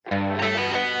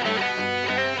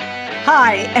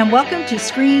Hi, and welcome to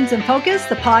Screens in Focus,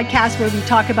 the podcast where we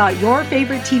talk about your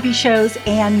favorite TV shows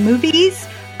and movies.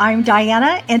 I'm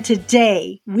Diana, and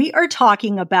today we are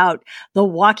talking about The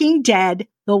Walking Dead,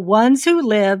 The Ones Who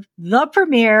Live, the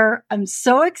premiere. I'm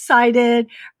so excited.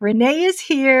 Renee is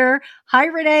here. Hi,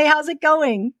 Renee. How's it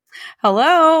going?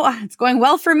 Hello. It's going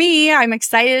well for me. I'm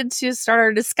excited to start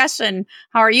our discussion.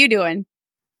 How are you doing?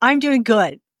 I'm doing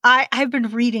good. I've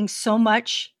been reading so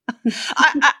much.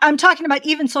 I'm talking about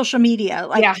even social media.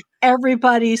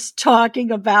 Everybody's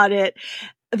talking about it.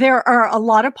 There are a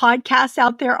lot of podcasts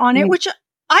out there on it, which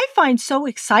I find so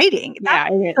exciting.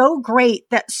 That's so great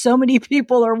that so many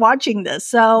people are watching this.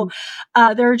 So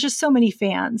there are just so many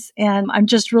fans, and I'm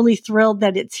just really thrilled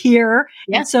that it's here.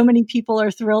 Yeah. And so many people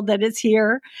are thrilled that it's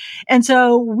here. And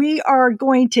so we are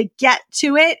going to get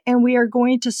to it, and we are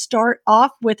going to start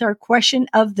off with our question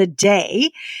of the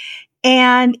day.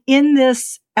 And in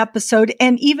this episode,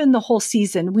 and even the whole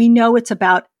season, we know it's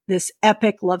about this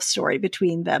epic love story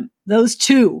between them, those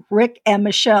two, Rick and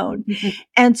Michonne. Mm-hmm.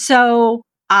 And so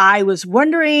I was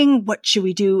wondering, what should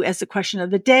we do as the question of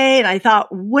the day? And I thought,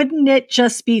 wouldn't it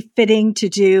just be fitting to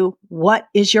do, what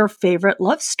is your favorite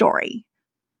love story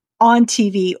on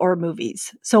TV or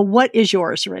movies? So what is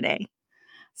yours, Renee?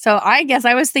 So I guess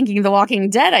I was thinking The Walking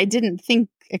Dead. I didn't think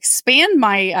expand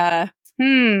my,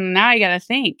 now I got to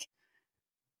think.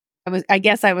 I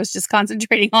guess I was just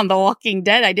concentrating on The Walking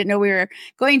Dead. I didn't know we were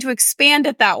going to expand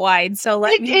it that wide. So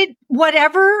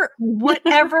whatever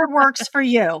works for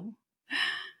you.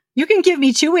 You can give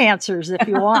me two answers if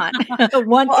you want.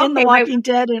 One in The Walking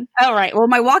Dead. All right. Well,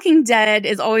 my Walking Dead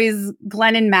is always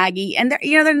Glenn and Maggie. And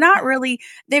they're not really,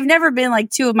 they've never been like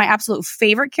two of my absolute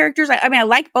favorite characters. I mean, I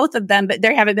like both of them, but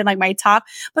they haven't been like my top.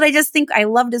 But I just think I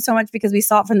loved it so much because we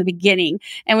saw it from the beginning.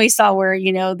 And we saw where,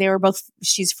 they were both,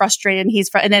 she's frustrated and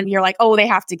and then you're like, oh, they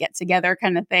have to get together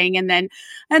kind of thing. And then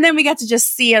we got to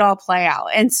just see it all play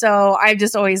out. And so I've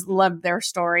just always loved their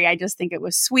story. I just think it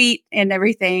was sweet and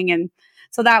everything. And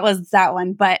so that was that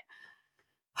one. But,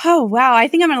 oh, wow. I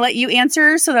think I'm going to let you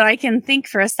answer so that I can think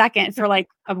for a second for like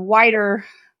a wider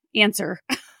answer.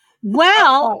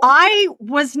 Well, I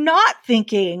was not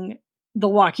thinking The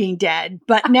Walking Dead,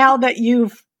 but now that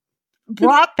you've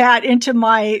brought that into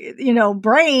my,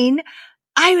 brain,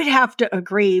 I would have to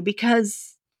agree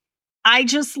because I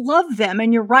just love them.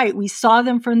 And you're right. We saw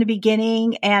them from the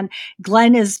beginning, and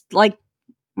Glenn is like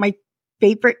my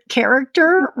favorite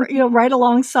character, right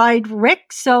alongside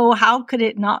Rick. So how could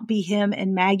it not be him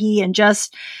and Maggie, and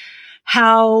just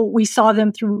how we saw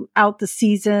them throughout the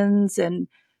seasons and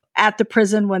at the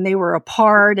prison when they were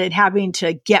apart and having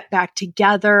to get back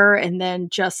together, and then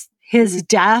just his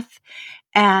death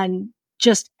and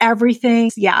just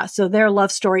everything. Yeah. So their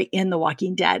love story in The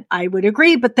Walking Dead, I would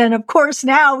agree. But then of course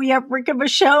now we have Rick and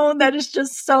Michonne that is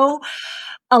just so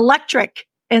electric.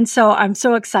 And so I'm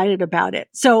so excited about it.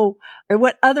 So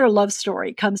what other love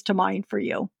story comes to mind for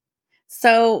you?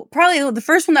 So probably the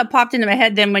first one that popped into my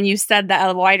head then when you said that,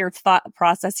 a wider thought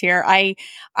process here, I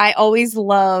always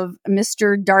love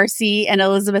Mr. Darcy and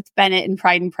Elizabeth Bennet in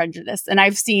Pride and Prejudice. And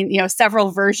I've seen,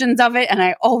 several versions of it, and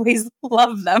I always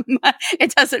love them.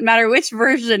 It doesn't matter which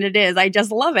version it is. I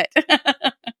just love it.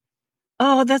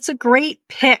 Oh, that's a great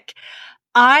pick.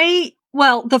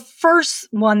 The first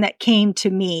one that came to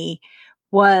me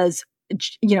was,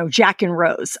 Jack and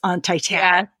Rose on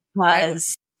Titanic.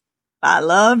 I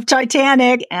love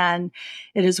Titanic, and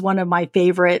it is one of my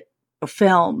favorite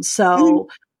films. So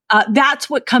that's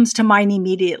what comes to mind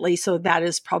immediately. So that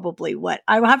is probably what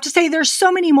I will have to say. There's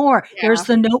so many more. Yeah. There's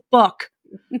The Notebook.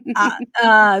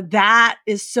 That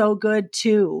is so good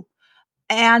too.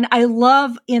 And I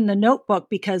love in The Notebook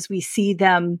because we see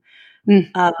them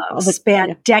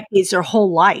span decades, their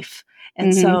whole life.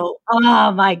 And so,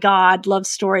 oh my God, love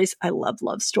stories. I love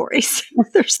love stories.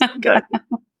 They're so good.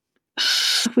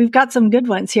 We've got some good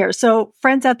ones here. So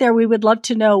friends out there, we would love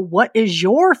to know, what is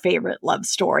your favorite love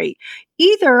story,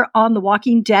 either on The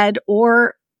Walking Dead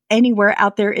or anywhere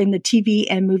out there in the TV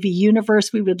and movie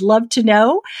universe. We would love to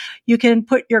know. You can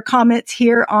put your comments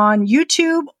here on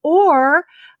YouTube or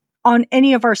on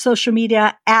any of our social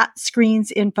media at Screens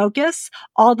in Focus.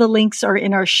 All the links are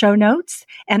in our show notes.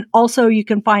 And also you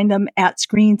can find them at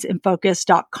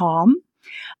screensinfocus.com.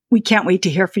 We can't wait to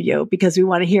hear from you because we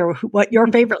want to hear what your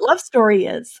favorite love story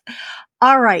is.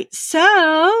 All right.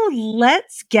 So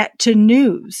let's get to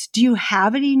news. Do you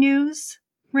have any news,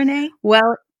 Renee?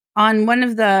 Well, on one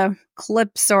of the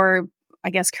clips, or I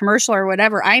guess commercial or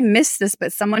whatever, I missed this,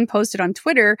 but someone posted on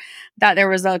Twitter that there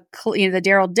was the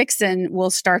Daryl Dixon will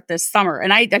start this summer.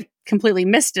 And I completely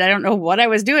missed it. I don't know what I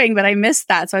was doing, but I missed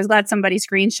that. So I was glad somebody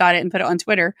screenshot it and put it on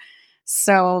Twitter.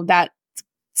 So that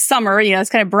summer, it's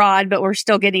kind of broad, but we're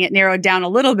still getting it narrowed down a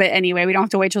little bit anyway. We don't have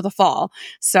to wait till the fall.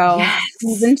 So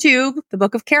season 2, the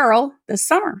Book of Carol, this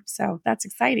summer. So that's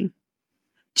exciting.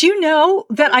 Do you know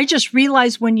that I just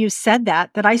realized when you said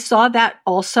that I saw that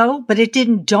also, but it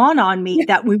didn't dawn on me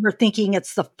that we were thinking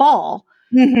it's the fall.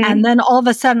 Mm-hmm. And then all of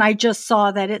a sudden I just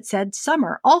saw that it said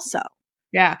summer also.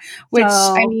 Yeah. Which,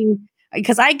 I mean,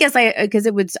 because I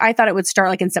thought it would start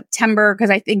like in September, because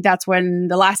I think that's when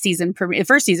the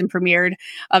first season premiered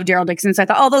of Daryl Dixon. So I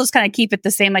thought, oh, they'll just kind of keep it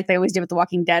the same like they always did with The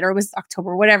Walking Dead, or it was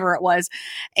October, whatever it was.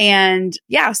 And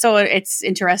yeah, so it's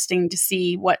interesting to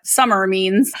see what summer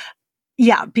means.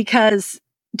 Yeah, because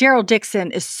Daryl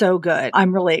Dixon is so good.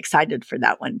 I'm really excited for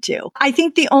that one too. I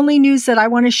think the only news that I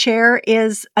want to share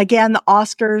is, again, the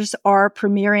Oscars are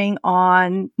premiering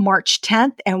on March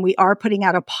 10th, and we are putting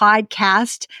out a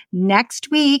podcast next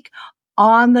week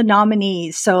on the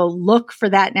nominees. So look for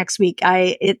that next week.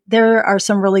 There are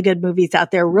some really good movies out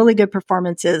there, really good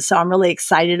performances. So I'm really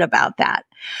excited about that.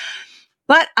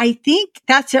 But I think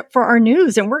that's it for our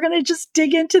news. And we're going to just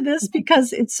dig into this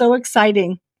because it's so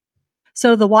exciting.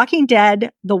 So The Walking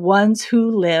Dead, The Ones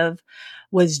Who Live,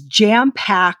 was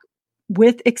jam-packed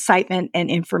with excitement and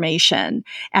information.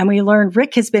 And we learned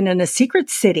Rick has been in a secret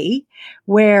city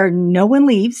where no one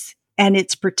leaves, and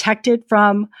it's protected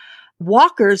from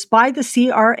walkers by the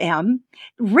CRM.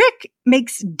 Rick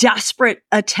makes desperate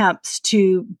attempts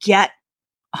to get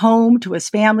home to his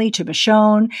family, to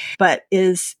Michonne, but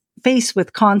is faced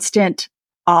with constant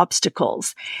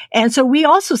obstacles. And so we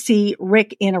also see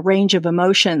Rick in a range of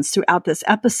emotions throughout this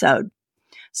episode.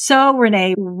 So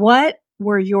Renee, what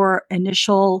were your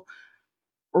initial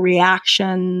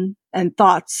reaction and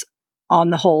thoughts on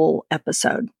the whole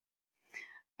episode?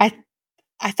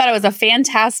 I thought it was a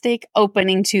fantastic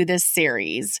opening to this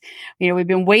series. We've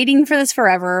been waiting for this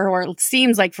forever, or it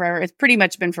seems like forever. It's pretty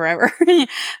much been forever.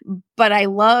 But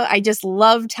I just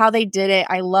loved how they did it.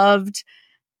 I loved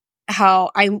how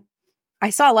I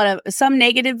saw some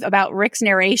negative about Rick's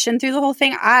narration through the whole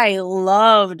thing. I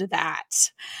loved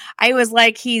that. I was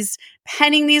like, he's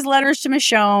penning these letters to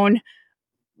Michonne,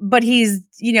 but he's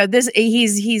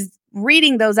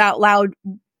reading those out loud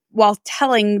while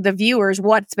telling the viewers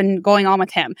what's been going on with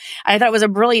him. I thought it was a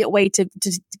brilliant way to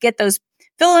get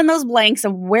fill in those blanks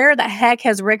of where the heck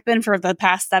has Rick been for the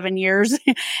past 7 years.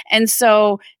 And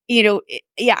so,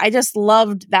 I just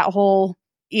loved that whole,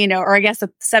 or I guess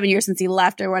 7 years since he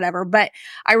left or whatever, but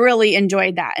I really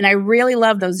enjoyed that. And I really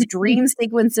love those dream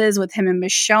sequences with him and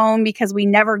Michonne, because we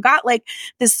never got like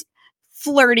this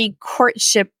flirty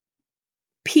courtship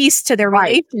piece to their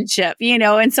relationship,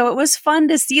 and so it was fun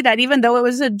to see that, even though it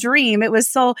was a dream, it was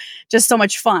so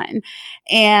much fun.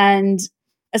 And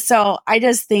so I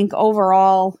just think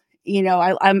overall,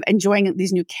 I'm enjoying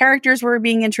these new characters we're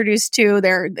being introduced to.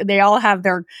 They all have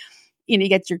their, you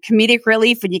get your comedic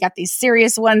relief, and you got these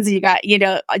serious ones. You got,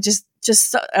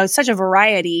 such a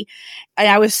variety. And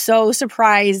I was so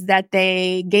surprised that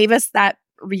they gave us that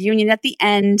reunion at the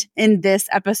end in this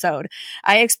episode.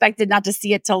 I expected not to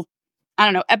see it till, I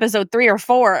don't know, episode 3 or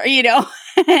 4,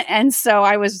 and so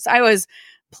I was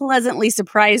pleasantly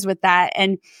surprised with that.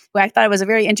 And I thought it was a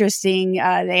very interesting,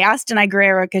 they asked Denai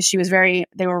Guerrero, because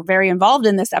they were very involved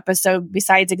in this episode,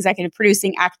 besides executive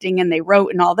producing, acting, and they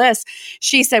wrote and all this.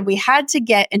 She said, we had to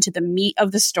get into the meat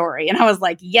of the story. And I was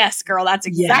like, yes, girl, that's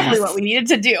exactly what we needed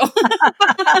to do.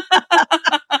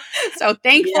 So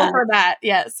thankful for that.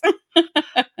 Yes.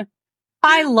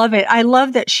 I love it. I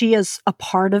love that she is a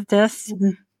part of this.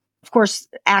 Mm-hmm. Of course,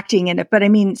 acting in it, but I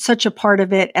mean, such a part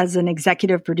of it as an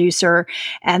executive producer,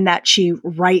 and that she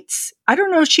writes, I don't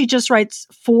know if she just writes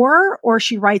 4 or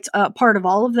she writes a part of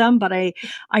all of them, but I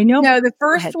know. No, the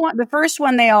first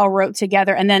one they all wrote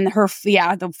together. And then the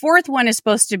 4th one is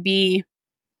supposed to be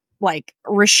like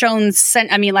Rashon's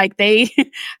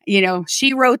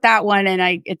she wrote that one,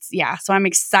 and so I'm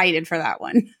excited for that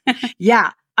one. Yeah.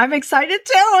 I'm excited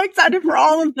too. I'm excited for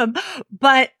all of them.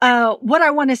 But what I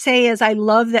want to say is I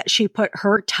love that she put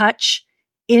her touch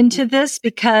into this,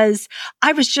 because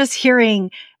I was just hearing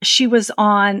she was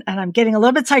on, and I'm getting a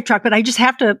little bit sidetracked, but I just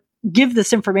have to give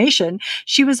this information.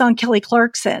 She was on Kelly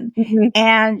Clarkson,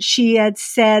 and she had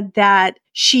said that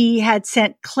she had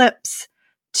sent clips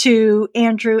to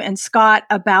Andrew and Scott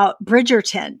about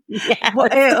Bridgerton,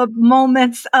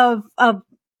 moments of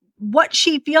what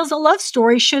she feels a love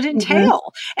story should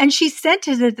entail. And she sent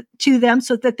it to them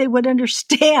so that they would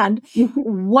understand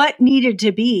what needed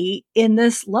to be in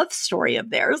this love story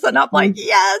of theirs. And I'm like,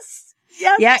 yes,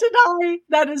 Denai,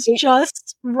 that is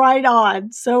just right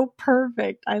on. So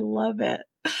perfect. I love it.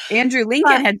 Andrew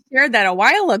Lincoln had shared that a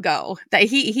while ago, that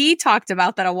he talked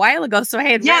about that a while ago. So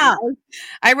I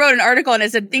wrote an article and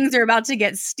it said things are about to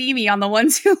get steamy on the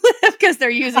ones who live because they're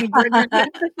using Bridgerton.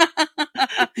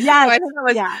 Yeah. So I thought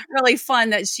it was really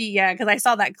fun that because I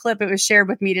saw that clip, it was shared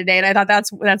with me today and I thought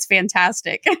that's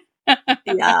fantastic.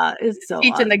 Yeah, it's so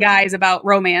teaching the guys about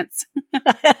romance.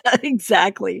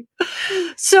 Exactly.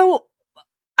 So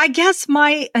I guess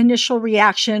my initial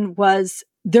reaction was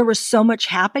there was so much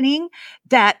happening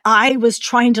that I was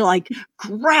trying to like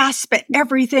grasp at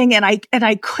everything and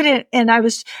I couldn't, and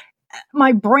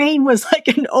my brain was like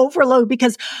an overload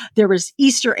because there was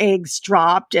Easter eggs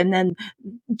dropped and then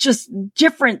just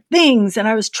different things. And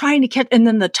I was trying to catch, and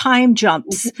then the time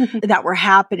jumps that were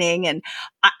happening. And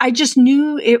I just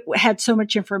knew it had so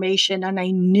much information and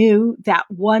I knew that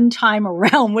one time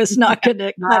around was not going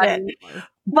to cut it.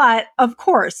 But of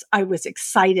course I was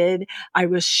excited. I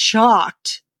was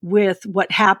shocked with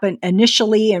what happened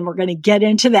initially. And we're going to get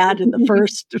into that in the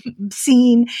first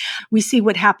scene. We see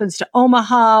what happens to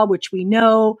Omaha, which we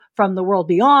know from The World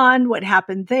Beyond, what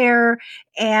happened there.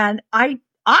 And I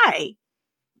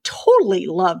totally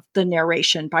love the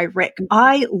narration by Rick.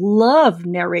 I love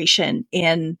narration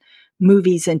in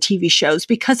movies and TV shows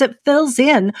because it fills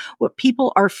in what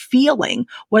people are feeling,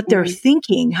 what they're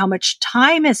thinking, how much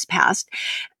time has passed.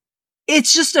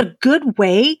 It's just a good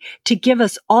way to give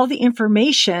us all the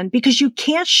information because you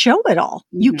can't show it all.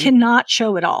 You cannot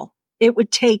show it all. It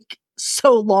would take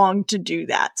so long to do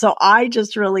that. So I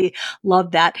just really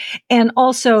love that. And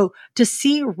also to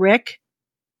see Rick.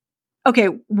 Okay.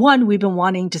 One, we've been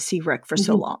wanting to see Rick for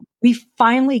so long. We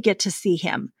finally get to see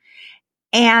him.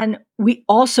 And we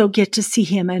also get to see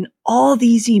him in all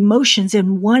these emotions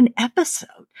in one episode.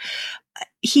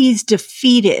 He's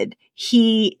defeated.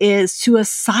 He is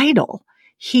suicidal.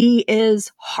 He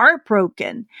is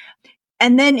heartbroken.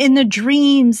 And then in the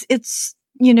dreams, it's,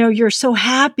 you're so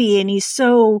happy and he's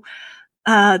so,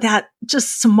 that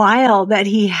just smile that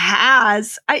he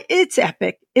has. It's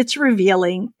epic. It's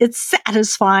revealing. It's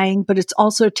satisfying, but it's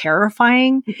also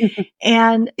terrifying.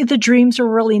 And the dreams are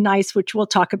really nice, which we'll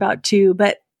talk about too.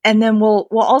 And then we'll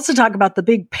also talk about the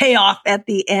big payoff at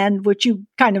the end, which you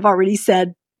kind of already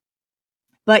said.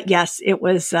 But yes, it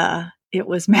was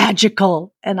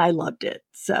magical and I loved it.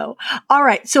 So, all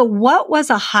right. So what was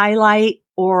a highlight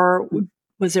or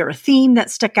was there a theme that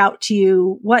stuck out to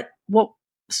you? What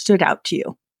stood out to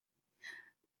you?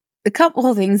 A couple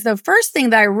of things. The first thing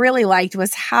that I really liked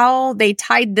was how they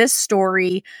tied this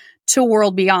story to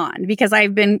World Beyond, because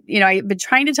I've been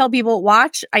trying to tell people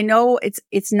watch. I know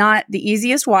it's not the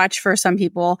easiest watch for some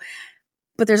people,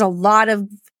 but there's a lot of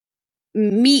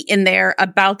meat in there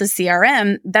about the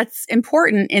CRM that's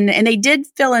important. And they did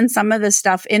fill in some of the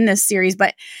stuff in this series,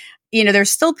 but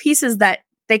there's still pieces that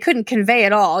they couldn't convey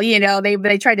at all.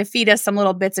 They tried to feed us some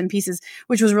little bits and pieces,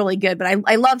 which was really good. But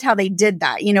I loved how they did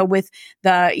that, with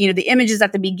the images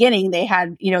at the beginning. They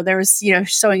had, there was,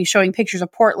 showing pictures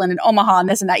of Portland and Omaha and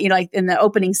this and that, like in the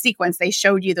opening sequence, they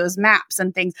showed you those maps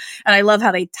and things. And I love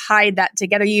how they tied that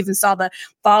together. You even saw the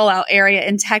fallout area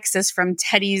in Texas from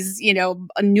Teddy's,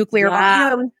 nuclear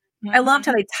bomb. I loved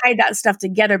how they tied that stuff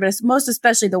together, but it's most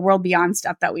especially the World Beyond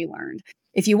stuff that we learned.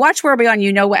 If you watch World Beyond,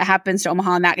 you know what happens to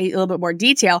Omaha in that a little bit more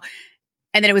detail.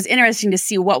 And then it was interesting to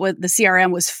see what the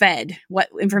CRM was fed, what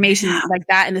information like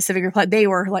that in the Civic Reply. They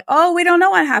were like, oh, we don't know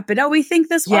what happened. Oh, we think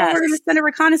this. Yes. Oh, we're going to send a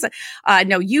reconnaissance.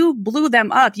 No, you blew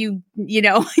them up. You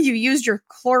used your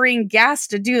chlorine gas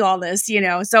to do all this,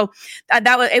 So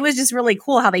it was just really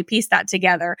cool how they pieced that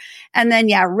together. And then,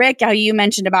 Rick, how you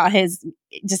mentioned about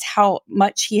just how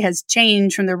much he has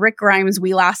changed from the Rick Grimes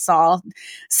we last saw,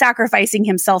 sacrificing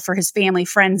himself for his family,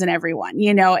 friends, and everyone,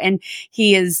 and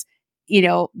he is,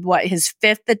 his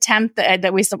fifth attempt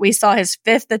that we saw his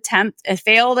fifth attempt, a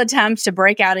failed attempt to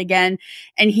break out again.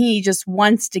 And he just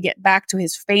wants to get back to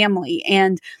his family.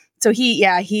 And so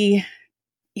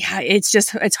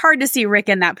it's hard to see Rick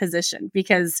in that position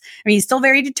because he's still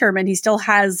very determined. He still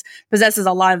possesses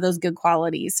a lot of those good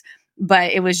qualities,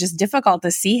 but it was just difficult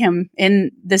to see him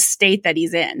in the state that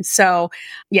he's in. So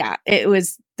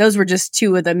those were just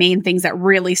two of the main things that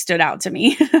really stood out to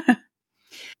me.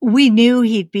 We knew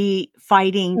he'd be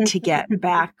fighting to get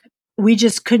back. We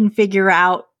just couldn't figure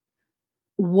out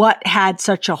what had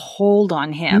such a hold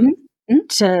on him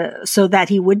so that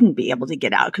he wouldn't be able to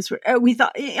get out. Because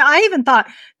I even thought,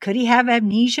 could he have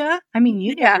amnesia? I mean,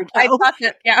 you never know. I thought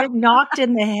that, Get knocked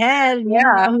in the head and you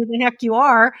don't know who the heck you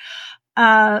are.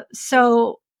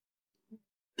 So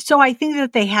I think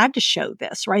that they had to show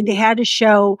this, right? They had to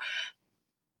show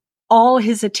all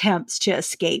his attempts to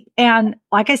escape. And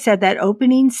like I said, that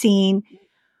opening scene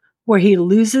where he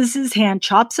loses his hand,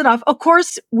 chops it off. Of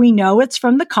course, we know it's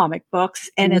from the comic books,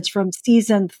 and it's from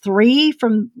season 3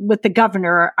 with the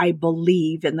governor, I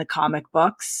believe, in the comic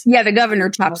books. Yeah, the governor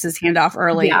chops his hand off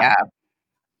early. Yeah.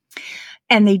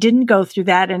 And they didn't go through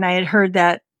that. And I had heard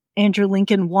that Andrew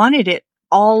Lincoln wanted it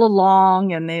all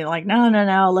along, and they're like,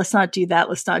 no, let's not do that.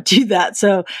 Let's not do that.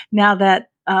 So now that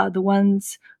The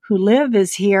Ones Who Live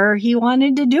is here, he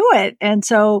wanted to do it. And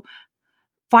so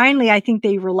finally, I think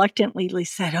they reluctantly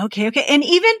said, okay. And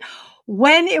even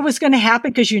when it was going to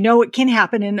happen, because it can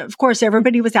happen. And of course,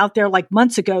 everybody was out there like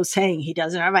months ago saying he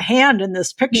doesn't have a hand in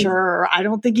this picture, or I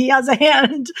don't think he has a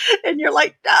hand. And you're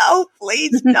like, no,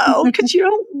 please, no, because you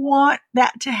don't want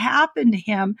that to happen to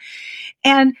him.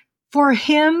 And for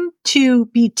him to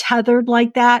be tethered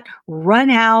like that, run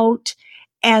out,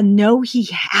 and know he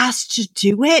has to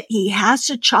do it, he has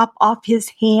to chop off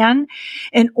his hand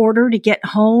in order to get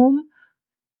home.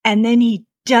 And then he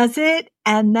does it,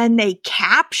 and then they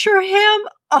capture him.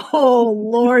 Oh,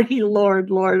 Lordy, Lord.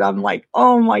 I'm like,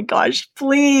 oh my gosh,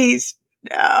 please,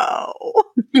 no.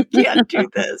 You can't do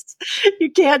this. You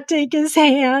can't take his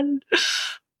hand.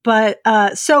 But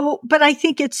I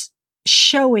think it's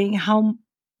showing how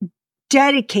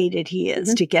dedicated he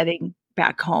is to getting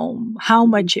back home, how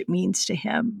much it means to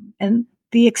him, and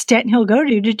the extent he'll go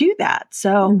to do that.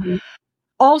 So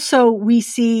also we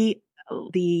see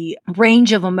the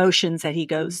range of emotions that he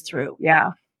goes through.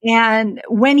 Yeah. And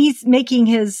when he's making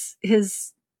his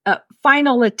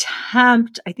final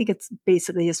attempt, I think it's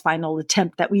basically his final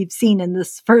attempt that we've seen in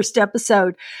this first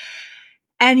episode,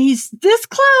 and he's this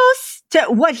close to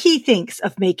what he thinks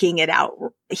of making it out,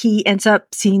 he ends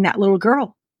up seeing that little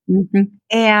girl.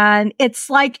 And it's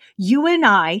like you and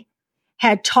I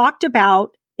had talked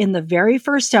about in the very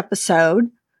first episode.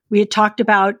 We had talked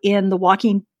about in the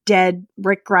Walking Dead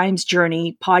Rick Grimes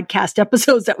Journey podcast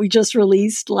episodes that we just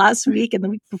released last week and the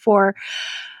week before.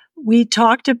 We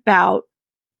talked about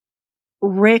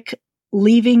Rick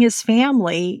leaving his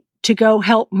family to go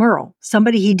help Merle,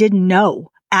 somebody he didn't know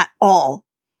at all,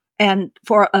 and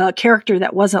for a character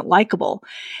that wasn't likable.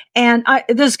 And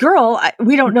this girl,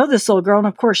 we don't know this little girl, and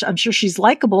of course, I'm sure she's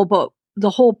likable, but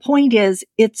the whole point is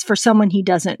it's for someone he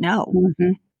doesn't know.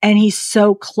 And he's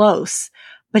so close,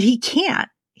 but he can't.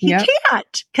 He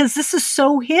can't, because this is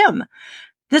so him.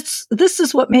 This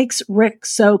is what makes Rick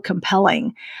so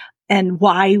compelling and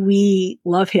why we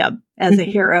love him as a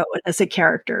hero and as a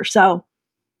character. So,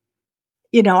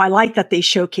 I like that they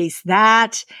showcase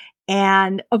that.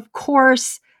 And of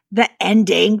course, the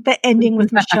ending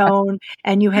with Michonne,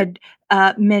 and you had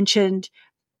mentioned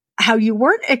how you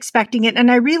weren't expecting it.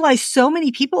 And I realized so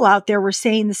many people out there were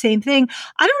saying the same thing.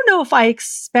 I don't know if I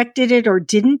expected it or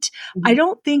didn't. I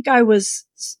don't think I was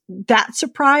that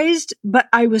surprised, but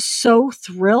I was so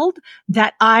thrilled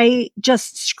that I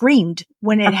just screamed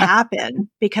when it happened,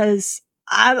 because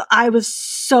I was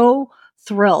so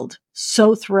thrilled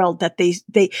that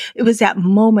it was that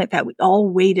moment that we all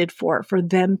waited for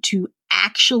them to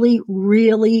actually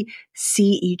really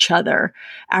see each other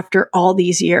after all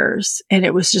these years. And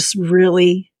it was just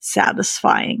really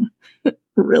satisfying,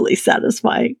 really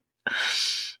satisfying.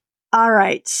 All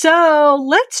right. So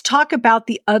let's talk about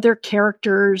the other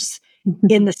characters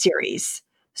in the series.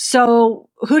 So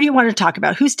who do you want to talk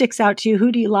about? Who sticks out to you?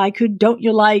 Who do you like? Who don't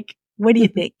you like? What do you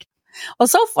think? Well,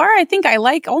 so far, I think I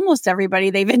like almost everybody.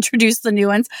 They've introduced the new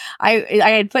ones. I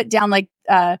had put down like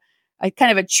a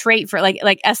kind of a trait for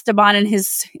like Esteban and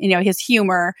his, his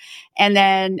humor, and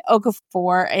then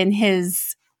Okafor and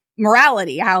his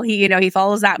morality, how he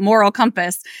follows that moral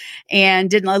compass and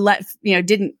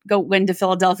didn't go into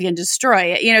Philadelphia and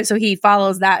destroy it, so he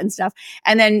follows that and stuff.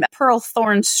 And then Pearl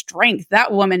Thorne's strength,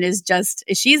 that woman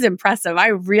she's impressive. I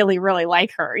really, really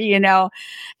like her,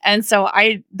 and so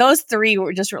those three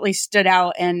were just really stood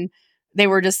out, and they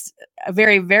were just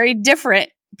very, very different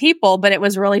people, but it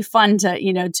was really fun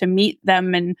to meet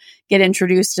them and get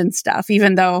introduced and stuff,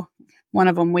 even though one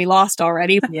of them we lost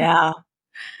already. Yeah.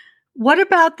 What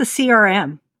about the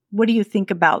CRM? What do you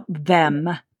think about them?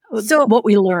 So what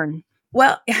we learn?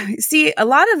 Well, see, a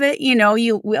lot of it,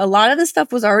 a lot of the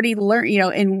stuff was already learned,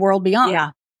 in World Beyond.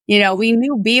 Yeah. We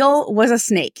knew Beale was a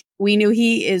snake. We knew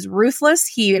he is ruthless.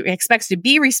 He expects to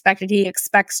be respected. He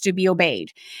expects to be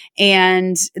obeyed.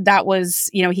 And that was,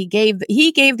 he gave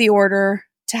the order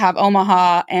to have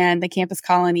Omaha and the campus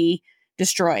colony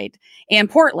destroyed, and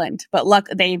Portland, but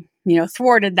they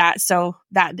thwarted that, so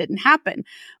that didn't happen.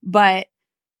 But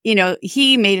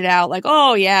he made it out like,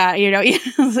 oh yeah,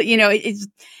 it's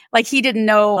like he didn't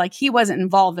know, like he wasn't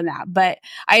involved in that. But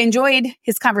I enjoyed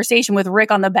his conversation with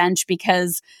Rick on the bench,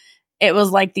 because it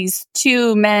was like these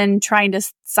two men trying to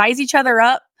size each other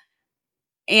up,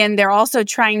 And they're also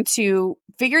trying to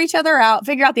figure out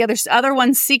the other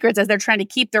one's secrets as they're trying to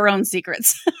keep their own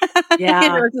secrets.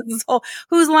 Yeah. This whole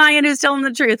who's lying, who's telling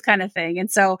the truth kind of thing.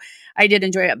 And so I did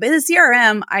enjoy it. But the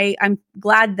CRM, I'm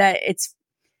glad that it's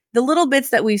the little bits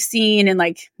that we've seen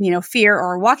in Fear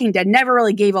or Walking Dead never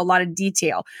really gave a lot of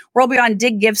detail. World Beyond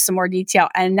did give some more detail,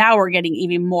 and now we're getting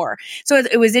even more. So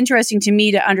it was interesting to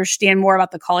me to understand more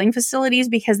about the calling facilities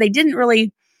because they didn't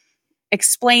really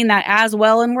explain that as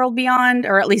well in World Beyond,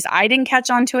 or at least I didn't catch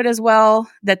on to it as well,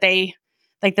 that they,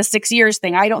 like the 6 years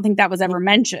thing, I don't think that was ever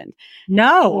mentioned.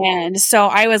 No. And so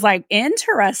I was like,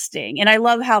 interesting. And I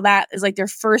love how that is like their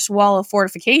first wall of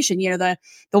fortification. The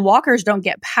walkers don't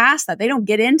get past that. They don't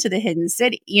get into the hidden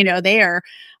city. They are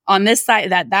on this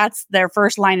side, that's their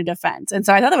first line of defense. And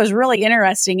so I thought that was really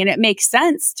interesting, and it makes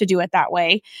sense to do it that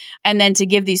way. And then to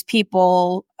give these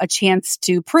people a chance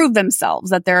to prove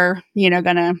themselves that they're,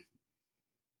 going to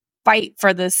fight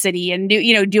for the city and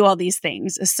do all these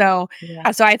things. So,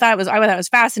 So I thought it was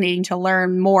fascinating to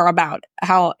learn more about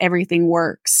how everything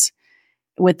works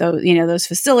with those, those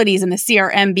facilities, and the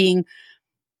CRM being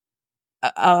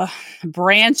a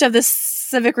branch of the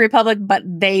Civic Republic, but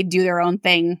they do their own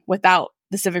thing without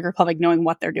the Civic Republic knowing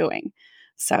what they're doing.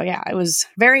 So yeah, it was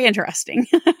very interesting.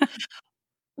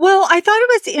 Well, I thought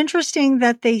it was interesting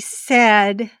that they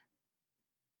said,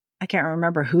 I can't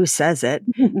remember who says it,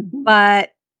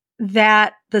 but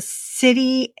that the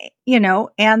city,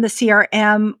 and the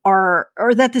CRM or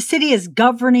that the city is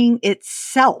governing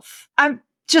itself. I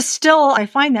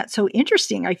find that so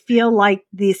interesting. I feel like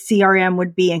the CRM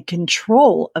would be in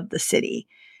control of the city.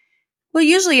 Well,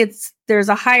 usually there's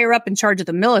a higher up in charge of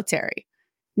the military,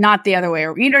 not the other way.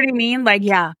 You know what I mean? Like,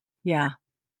 yeah.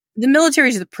 The military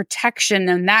is the protection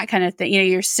and that kind of thing.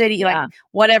 Your city, like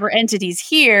whatever entity's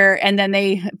here, and then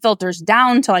they filters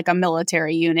down to like a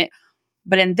military unit.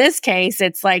 But in this case,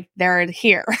 it's like they're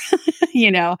here.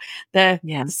 The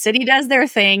city does their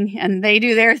thing and they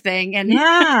do their thing. And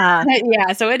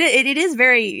so it is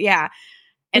very, And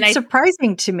it's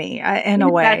surprising to me in a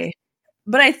way.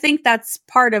 But I think that's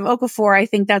part of Okafor. I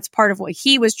think that's part of what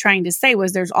he was trying to say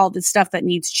was there's all this stuff that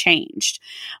needs changed.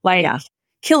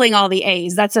 Killing all the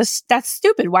A's. That's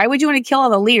stupid. Why would you want to kill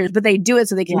all the leaders? But they do it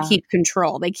so they can keep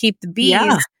control. They keep the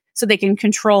B's so they can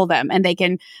control them, and they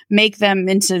can make them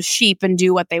into sheep and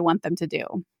do what they want them to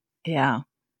do. Yeah.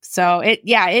 So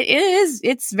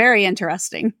it's very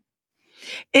interesting.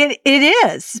 It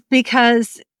is,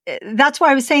 because that's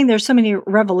why I was saying there's so many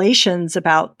revelations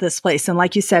about this place. And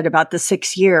like you said, about the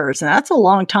 6 years, and that's a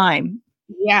long time.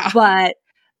 Yeah. But,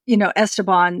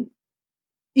 Esteban,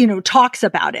 talks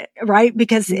about it, right?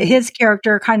 Because his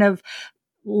character kind of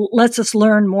lets us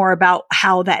learn more about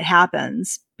how that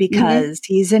happens, because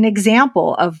he's an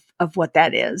example of what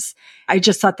that is. I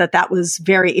just thought that was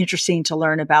very interesting to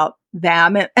learn about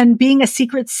them and being a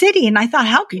secret city. And I thought,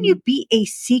 how can you be a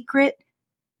secret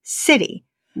city?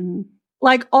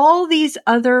 Like all these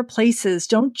other places,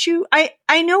 don't you?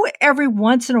 I know every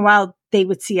once in a while they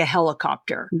would see a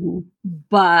helicopter,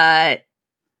 but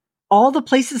all the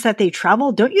places that they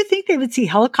travel, don't you think they would see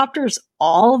helicopters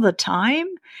all the time?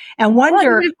 And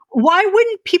wonder, why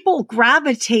wouldn't people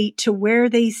gravitate to where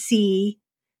they see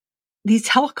these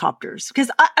helicopters? Because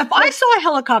if I saw a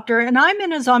helicopter and I'm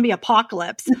in a zombie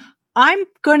apocalypse, I'm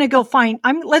going to go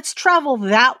let's travel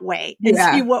that way and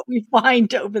see what we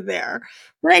find over there.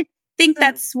 Right. I think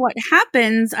that's what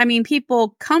happens. I mean,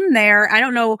 people come there, I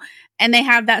don't know, and they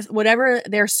have that, whatever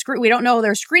we don't know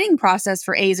their screening process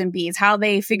for A's and B's, how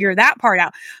they figure that part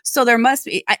out. So there must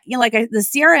be, the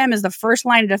CRM is the first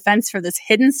line of defense for this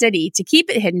hidden city, to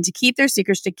keep it hidden, to keep their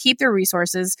secrets, to keep their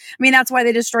resources. I mean, that's why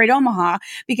they destroyed Omaha,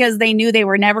 because they knew they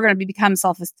were never going to become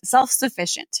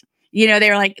self-sufficient. They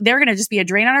were like, they're going to just be a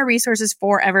drain on our resources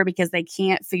forever because they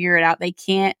can't figure it out. They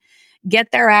can't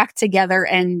get their act together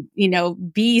and,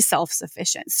 be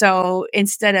self-sufficient. So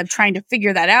instead of trying to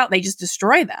figure that out, they just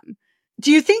destroy them.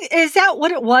 Do you think, is that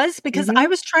what it was? Because I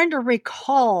was trying to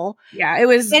recall. Yeah, it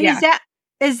was. And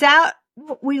is that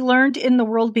what we learned in the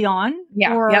World Beyond?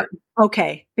 Yeah. Or,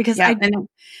 okay. Because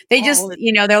they just,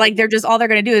 they're like, all they're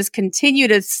going to do is continue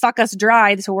to suck us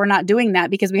dry. So we're not doing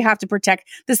that because we have to protect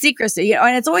the secrecy.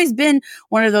 And it's always been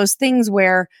one of those things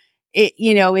where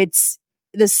it's,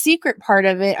 the secret part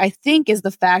of it, I think, is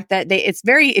the fact that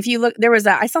if you look,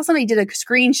 I saw somebody did a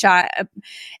screenshot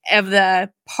of the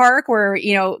park where,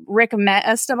 Rick met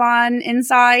Esteban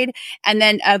inside, and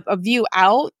then a view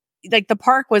out, like the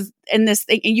park was in this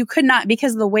thing, and you could not,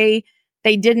 because of the way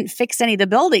they didn't fix any of the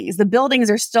buildings. The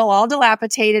buildings are still all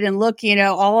dilapidated and look,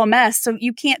 all a mess. So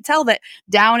you can't tell that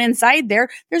down inside there's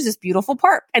this beautiful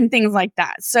park and things like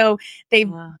that. So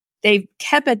they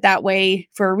kept it that way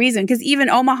for a reason. Because even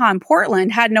Omaha and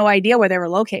Portland had no idea where they were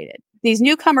located. These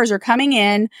newcomers are coming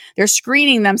in, they're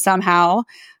screening them somehow.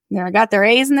 They've got their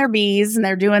A's and their B's and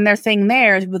they're doing their thing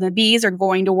there. But the B's are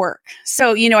going to work.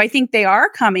 So, I think they are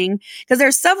coming because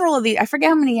there's several of these. I forget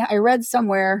how many I read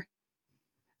somewhere,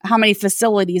 how many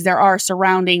facilities there are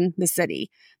surrounding the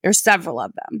city. There's several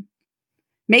of them.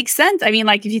 Makes sense. I mean,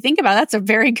 like if you think about it, that's a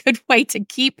very good way to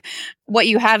keep what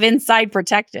you have inside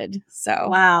protected. So,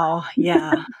 wow.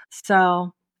 Yeah.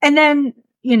 So, and then,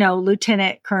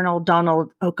 Lieutenant Colonel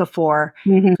Donald Okafor,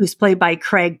 who's played by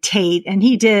Craig Tate, and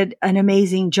he did an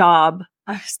amazing job.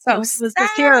 So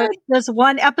there's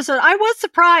one episode. I was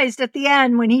surprised at the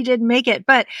end when he didn't make it,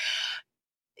 but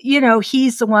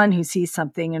he's the one who sees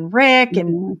something in Rick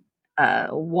and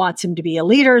wants him to be a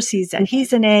leader, sees that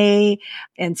he's an A,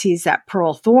 and sees that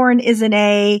Pearl Thorne is an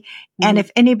A. And if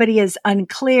anybody is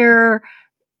unclear,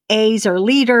 A's are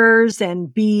leaders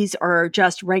and B's are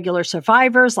just regular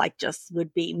survivors, like just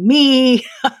would be me.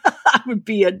 I would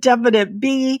be a definite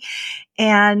B.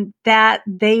 And that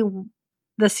the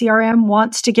CRM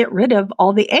wants to get rid of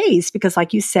all the A's because,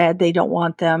 like you said, they don't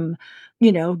want them,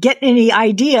 get any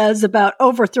ideas about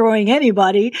overthrowing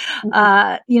anybody,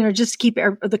 just keep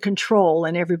the control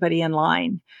and everybody in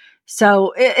line.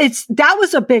 So that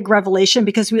was a big revelation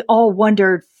because we all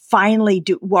wondered, finally,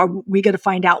 are we going to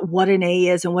find out what an A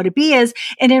is and what a B is?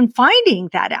 And in finding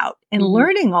that out and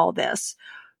learning all this,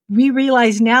 we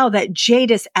realize now that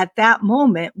Jadis at that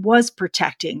moment was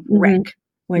protecting Rick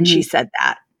when she said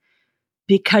that,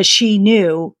 because she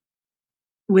knew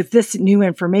with this new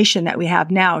information that we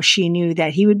have now, she knew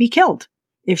that he would be killed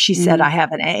if she said, I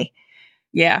have an A.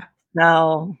 Yeah.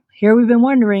 So here we've been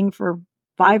wondering for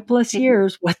 5+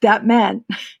 years what that meant.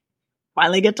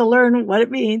 Finally get to learn what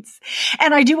it means.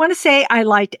 And I do want to say I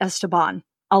liked Esteban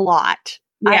a lot.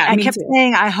 Yeah, I kept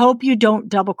saying, I hope you don't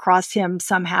double cross him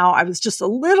somehow. I was just a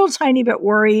little tiny bit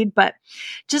worried, but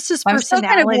just his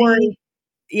personality.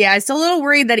 Yeah, I'm still a little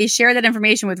worried that he shared that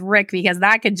information with Rick because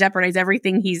that could jeopardize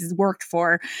everything he's worked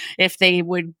for if they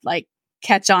would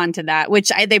catch on to that,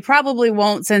 which they probably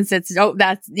won't, since it's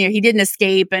he didn't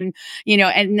escape and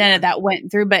and none of that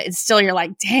went through. But it's still, you're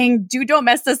like, dang, dude, don't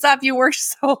mess this up. You worked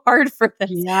so hard for this.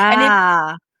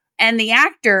 Yeah. And the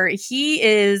actor, he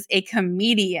is a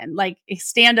comedian, like a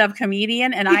stand-up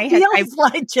comedian. And I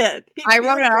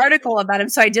wrote an article about him.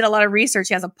 So I did a lot of research.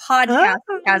 He has a podcast,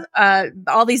 he has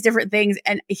all these different things.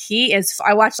 And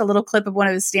I watched a little clip of one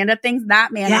of his stand-up things.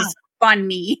 That man is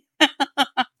funny.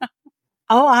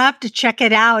 Oh, I'll have to check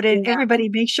it out. And everybody,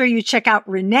 make sure you check out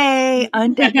Renee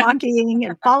Undead Walking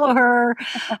and follow her.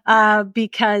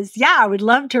 Because I would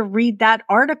love to read that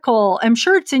article. I'm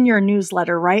sure it's in your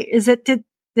newsletter, right?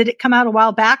 Did it come out a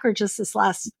while back or just this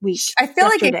last week? I feel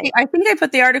yesterday? I think I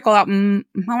put the article out. I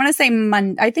want to say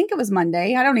Monday. I think it was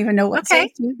Monday. I don't even know what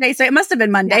day. Tuesday. So it must have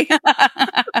been Monday. Yeah.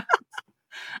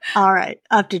 All right.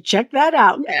 I'll have to check that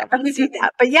out. Yeah. I see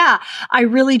that. But I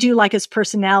really do like his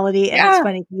personality. And it's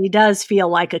funny because he does feel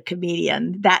like a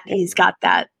comedian, that he's got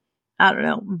that, I don't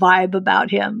know, vibe about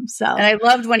him. So, and I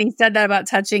loved when he said that about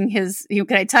touching his, can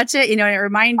I touch it? And it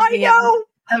reminds me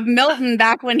of Milton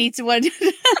back when he would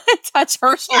touch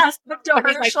Herschel. Yes,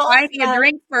 Herschel. Buy me a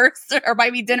drink first or buy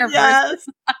me dinner first.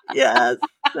 Yes.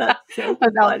 That's so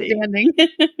outstanding.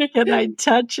 Can I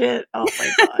touch it? Oh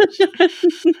my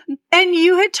gosh. And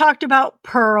you had talked about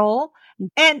Pearl,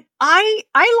 and I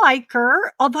like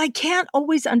her, although I can't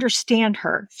always understand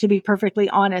her, to be perfectly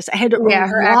honest. I had a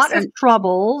lot of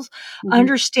troubles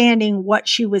understanding what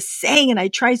she was saying, and I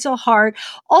tried so hard.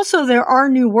 Also, there are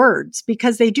new words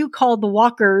because they do call the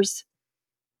walkers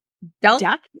Delts.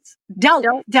 I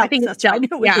think it's Delts. I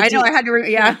know. I had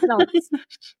to.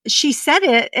 She said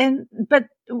it, and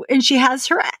she has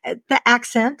the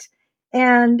accent,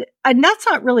 and that's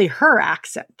not really her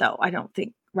accent, though. I don't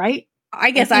think, right?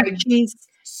 I guess I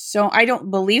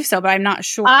don't believe so, but I'm not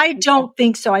sure. I don't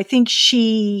think so. I think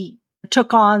she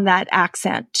took on that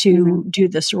accent to do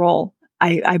this role.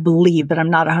 I believe, but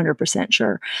I'm not 100%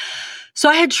 sure. So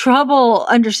I had trouble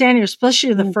understanding her,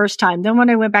 especially the first time. Then when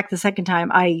I went back the second time,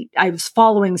 I was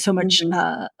following so much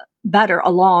better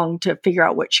along to figure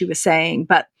out what she was saying.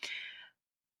 But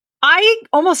I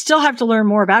almost still have to learn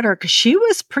more about her because she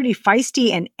was pretty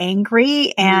feisty and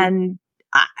angry, and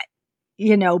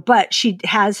but she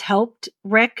has helped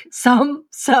Rick some.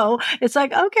 So it's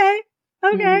like, okay.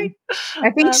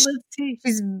 I think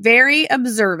she's very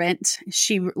observant.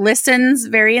 She listens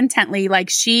very intently. Like,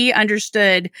 she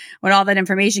understood when all that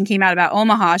information came out about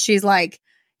Omaha. She's like,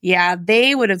 yeah,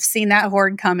 they would have seen that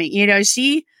horde coming.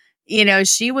 She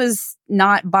was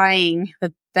not buying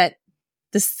that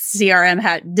the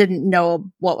CRM didn't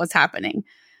know what was happening.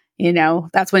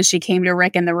 that's when she came to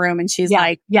Rick in the room and she's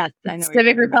like, yes, I know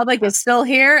Civic Republic is still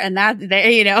here and that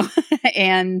they,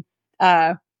 and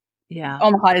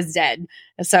Omaha is dead.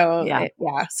 So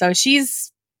so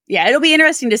she's, it'll be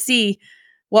interesting to see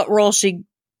what role she,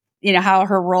 how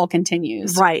her role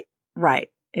continues. Right.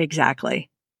 Exactly.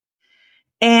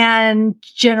 And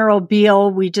General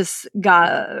Beale, we just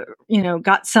got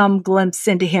some glimpse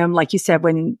into him, like you said,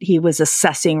 when he was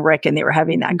assessing Rick and they were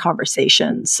having that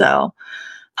conversation. So,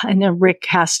 and then Rick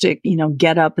has to,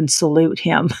 get up and salute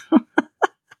him.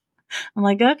 I'm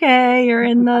like, okay, you're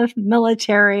in the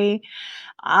military.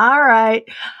 All right.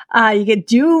 You can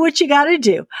do what you got to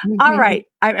do. Mm-hmm. All right.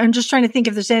 I'm just trying to think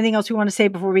if there's anything else we want to say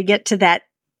before we get to that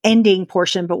ending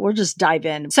portion, but we'll just dive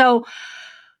in. So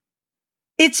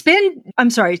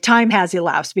time has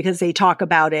elapsed because they talk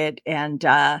about it and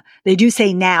they do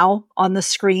say now on the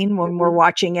screen when we're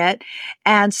watching it.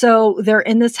 And so they're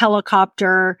in this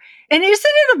helicopter. And isn't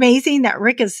it amazing that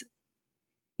Rick is,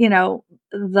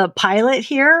 the pilot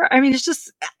here? I mean,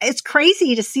 it's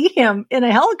crazy to see him in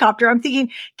a helicopter. I'm thinking,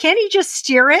 can't he just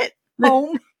steer it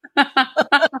home?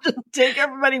 Just take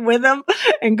everybody with him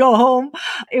and go home.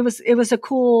 It was a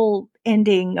cool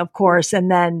ending, of course.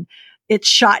 And then it's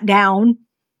shot down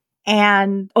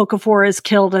and Okafor is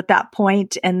killed at that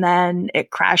point, and then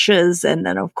it crashes. And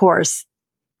then, of course,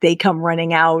 they come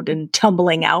running out and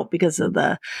tumbling out because of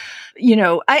the,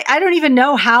 I don't even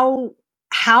know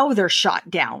how they're shot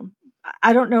down.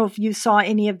 I don't know if you saw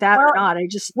any of that or not.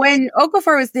 When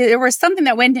Okafor was there was something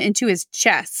that went into his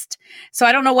chest. So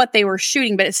I don't know what they were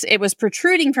shooting, but it was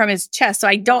protruding from his chest. So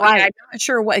I'm not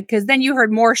sure what, because then you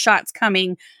heard more shots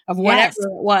coming of whatever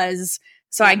it was.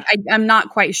 So I'm not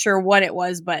quite sure what it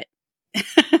was, but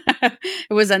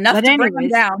it was enough to bring them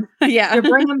down. To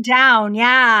bring them down.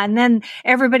 Yeah. And then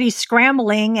everybody's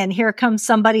scrambling and here comes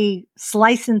somebody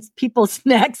slicing people's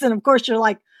necks. And of course you're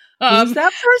like, who's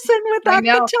that person with that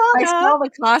katana? I saw the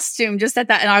costume just at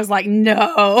that and I was like,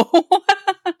 no.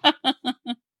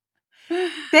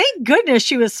 Thank goodness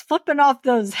she was flipping off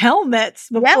those helmets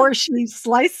before she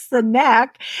sliced the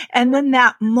neck. And then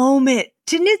that moment,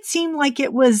 didn't it seem like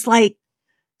it was like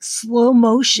slow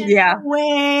motion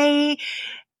way?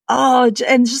 Oh,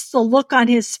 and just the look on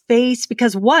his face,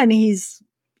 because one, he's,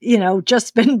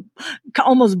 just been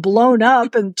almost blown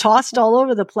up and tossed all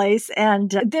over the place.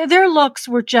 And their looks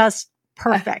were just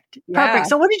perfect. Perfect.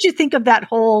 So what did you think of that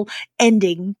whole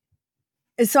ending?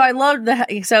 So I loved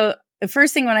the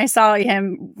first thing when I saw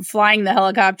him flying the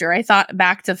helicopter, I thought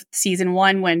back to season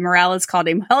 1 when Morales called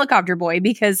him Helicopter Boy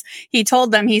because he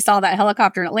told them he saw that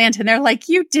helicopter in Atlanta. And they're like,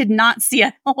 you did not see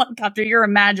a helicopter. You're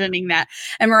imagining that.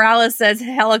 And Morales says,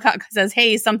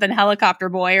 hey, something Helicopter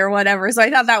Boy or whatever. So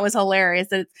I thought that was hilarious.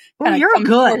 You're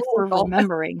good for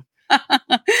remembering.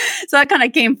 So that kind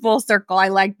of came full circle. I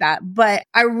like that. But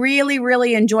I really,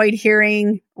 really enjoyed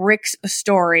hearing Rick's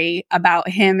story about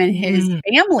him and his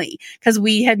family because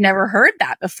we had never heard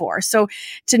that before. So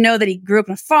to know that he grew up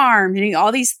on a farm,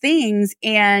 all these things.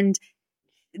 And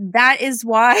that is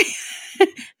why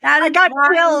I got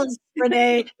chills,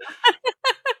 Renee.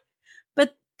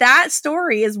 But that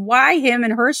story is why him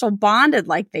and Herschel bonded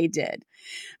like they did,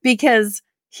 because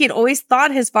he had always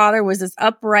thought his father was this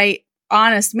upright,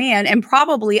 honest man, and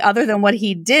probably other than what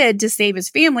he did to save his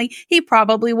family, he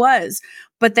probably was.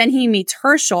 But then he meets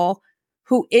Herschel,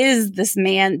 who is this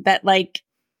man that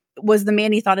was the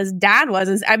man he thought his dad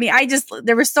was. I mean,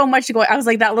 there was so much to go. I was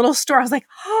like, that little story, I was like,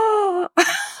 oh,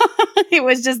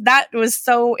 that was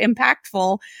so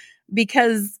impactful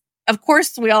because of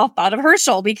course we all thought of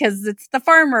Herschel because it's the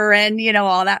farmer and,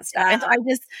 all that stuff. And so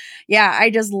I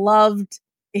just loved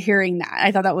hearing that.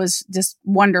 I thought that was just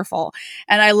wonderful.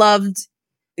 And I loved,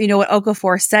 what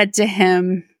Okafor said to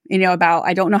him, about,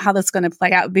 I don't know how that's going to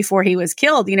play out before he was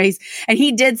killed.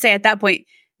 He did say at that point,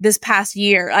 this past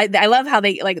year, I love how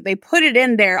they put it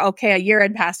in there. Okay. A year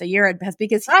had passed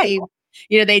because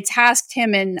they tasked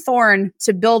him and Thorne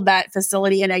to build that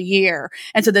facility in a year.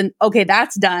 And so then, okay,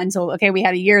 that's done. So, okay, we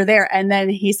had a year there. And then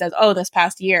he says, oh, this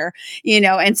past year,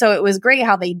 and so it was great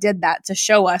how they did that to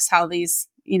show us how these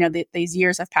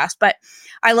years have passed. But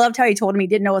I loved how he told him he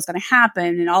didn't know what was going to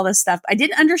happen and all this stuff. I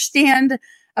didn't understand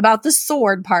about the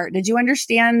sword part. Did you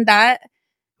understand that?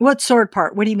 What sword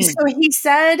part? What do you mean? So he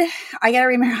said, I got to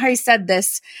remember how he said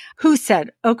this. Who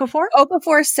said? Okafor?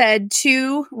 Okafor said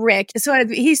to Rick, so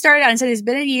he started out and said, it's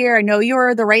been a year. I know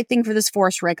you're the right thing for this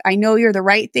force, Rick. I know you're the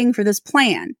right thing for this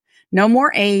plan. No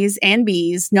more A's and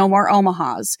B's, no more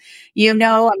Omahas. I'm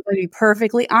going to be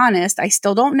perfectly honest. I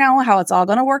still don't know how it's all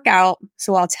going to work out.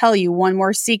 So I'll tell you one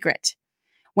more secret.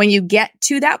 When you get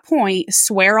to that point,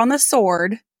 swear on the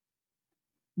sword.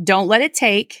 Don't let it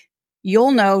take.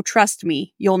 you'll know, trust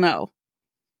me, you'll know.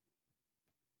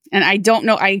 And I don't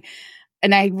know. I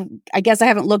guess I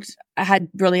had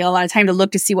really a lot of time to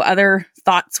look to see what other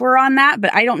thoughts were on that,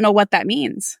 but I don't know what that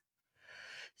means.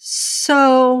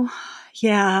 So,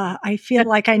 yeah, I feel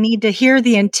like I need to hear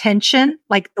the intention,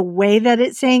 like the way that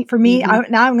it's saying for me.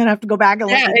 Mm-hmm. Now I'm going to have to go back and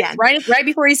look again. It's right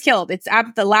before he's killed. It's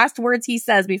the last words he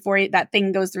says before that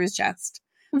thing goes through his chest.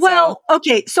 Well,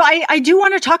 okay. So I do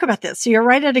want to talk about this. So you're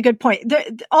right at a good point.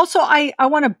 Also, I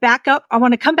want to back up. I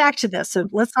want to come back to this. So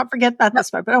let's not forget that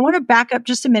this part, but I want to back up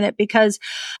just a minute because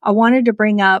I wanted to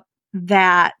bring up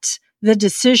that the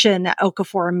decision that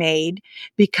Okafor made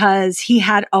because he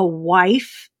had a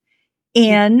wife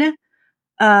in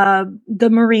the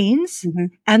Marines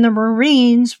and the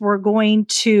Marines were going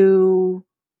to,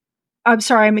 I'm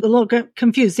sorry, I'm a little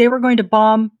confused. They were going to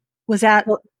bomb, was that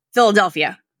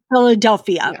Philadelphia.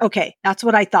 Yeah. Okay. That's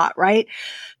what I thought, right?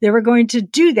 They were going to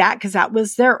do that because that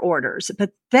was their orders.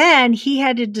 But then he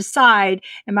had to decide,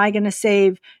 am I going to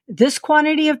save this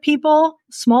quantity of people,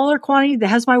 smaller quantity that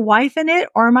has my wife in it,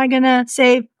 or am I going to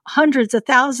save hundreds of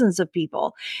thousands of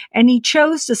people? And he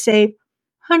chose to save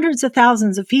hundreds of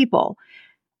thousands of people.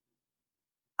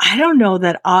 I don't know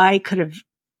that I could have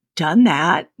done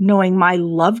that knowing my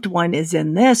loved one is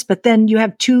in this, but then you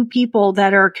have two people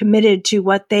that are committed to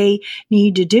what they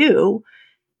need to do.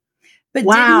 But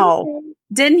wow.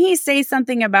 Didn't he say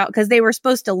something about, because they were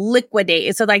supposed to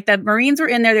liquidate. So like the Marines were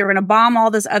in there, they were going to bomb all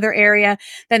this other area.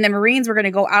 Then the Marines were going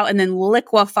to go out and then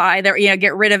liquefy their,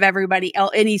 get rid of everybody,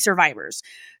 any survivors.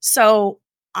 So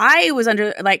I was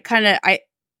under like kind of,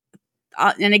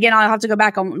 and again, I'll have to go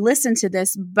back and listen to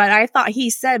this, but I thought he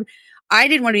said, I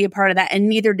didn't want to be a part of that, and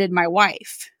neither did my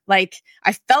wife. Like,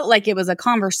 I felt like it was a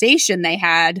conversation they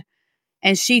had,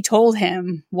 and she told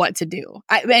him what to do.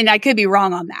 And I could be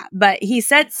wrong on that, but he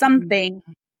said something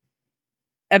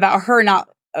about her not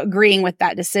agreeing with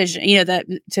that decision,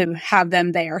 to have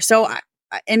them there. So,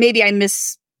 and maybe I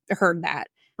misheard that.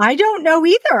 I don't know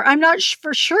either. I'm not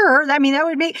for sure. I mean, that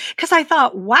would make, because I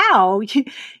thought, wow,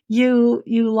 you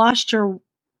lost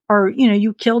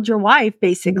you killed your wife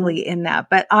basically in that.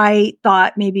 But I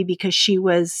thought maybe because she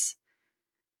was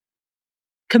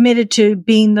committed to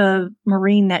being the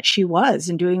Marine that she was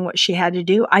and doing what she had to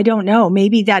do. I don't know.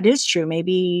 Maybe that is true.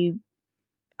 Maybe,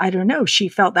 I don't know. She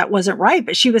felt that wasn't right,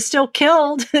 but she was still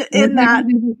killed in that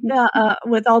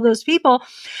with all those people.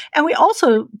 And we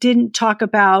also didn't talk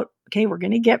about, okay, we're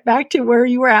going to get back to where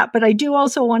you were at, but I do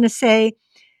also want to say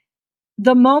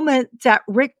the moment that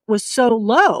Rick was so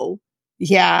low,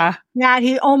 that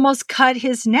he almost cut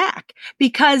his neck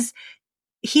because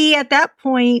he at that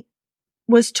point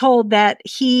was told that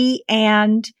he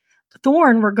and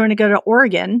Thorne were going to go to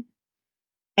Oregon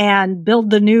and build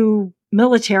the new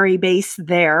military base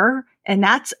there. And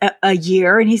that's a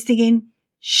year. And he's thinking,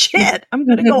 shit, I'm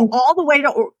going to go all the way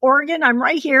to Oregon. I'm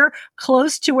right here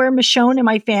close to where Michonne and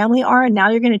my family are. And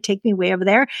now you're going to take me way over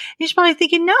there. He's probably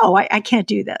thinking, no, I can't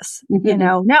do this.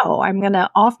 No, I'm going to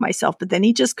off myself. But then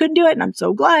he just couldn't do it. And I'm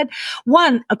so glad.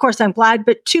 One, of course, I'm glad,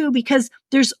 but two, because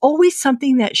there's always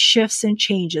something that shifts and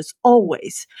changes,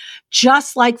 always.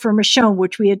 Just like for Michonne,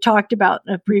 which we had talked about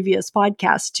in a previous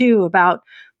podcast too, about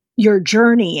your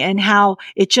journey and how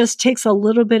it just takes a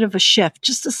little bit of a shift,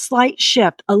 just a slight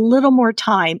shift, a little more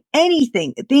time,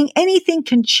 anything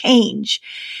can change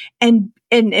and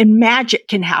magic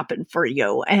can happen for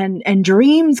you and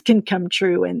dreams can come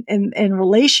true and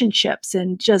relationships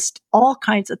and just all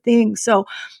kinds of things. So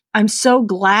I'm so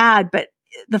glad, but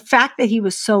the fact that he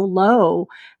was so low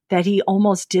that he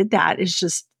almost did that is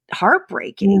just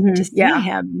heartbreaking to see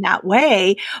him that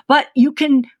way, but you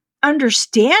can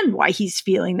understand why he's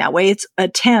feeling that way. It's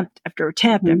attempt after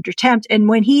attempt after attempt. And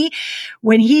when he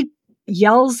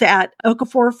yells at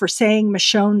Okafor for saying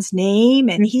Michonne's name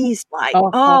and he's like,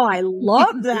 oh, I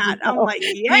love that. I'm like,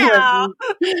 yeah.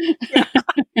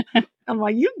 I'm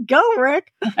like, you go,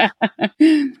 Rick.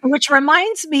 Which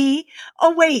reminds me,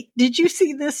 oh, wait, did you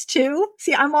see this too?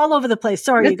 See, I'm all over the place.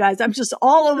 Sorry, you guys. I'm just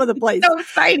all over the place. So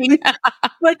exciting.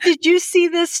 But did you see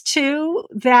this too?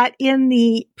 That in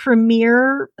the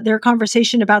premiere, their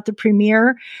conversation about the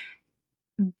premiere,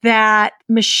 that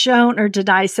Michonne, or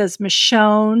Denai says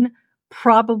Michonne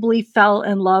probably fell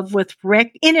in love with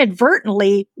Rick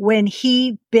inadvertently when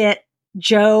he bit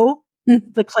Joe,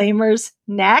 the claimer's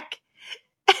neck.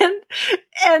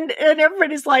 And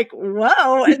everybody's like,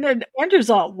 whoa. And then Andrew's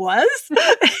all, was?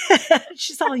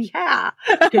 She's all, yeah,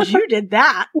 because you did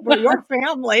that for your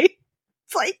family.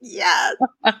 It's like, yes.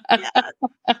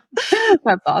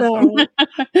 That's awesome.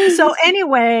 So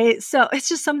anyway, so it's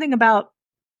just something about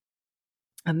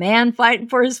a man fighting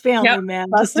for his family, man,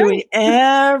 just doing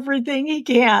everything he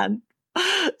can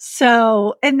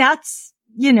So, and that's,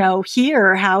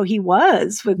 here how he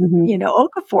was with,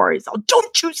 Okafor. He's all,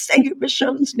 don't you say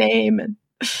Michonne's name. And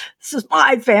this is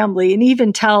my family. And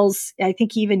even I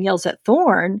think he even yells at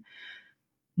Thorne,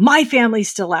 my family's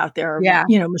still out there. Yeah.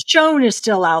 Michonne is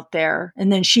still out there.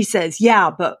 And then she says,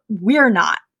 yeah, but we're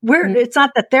not. It's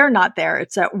not that they're not there.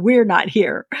 It's that we're not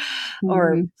here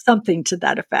or something to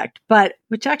that effect,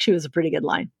 which actually was a pretty good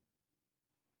line.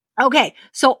 Okay.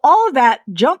 So all of that,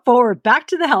 jump forward back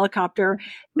to the helicopter,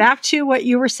 back to what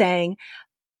you were saying,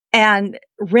 and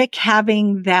Rick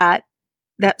having that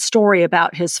story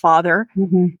about his father.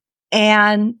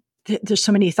 And there's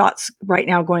so many thoughts right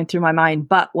now going through my mind.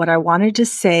 But what I wanted to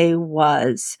say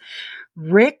was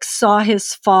Rick saw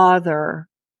his father.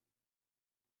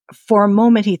 For a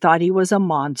moment, he thought he was a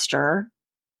monster.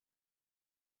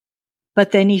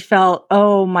 But then he felt,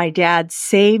 oh, my dad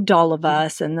saved all of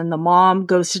us. And then the mom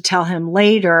goes to tell him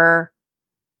later,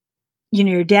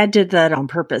 your dad did that on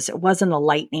purpose. It wasn't a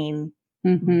lightning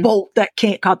bolt that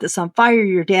caught this on fire.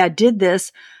 Your dad did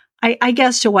this, I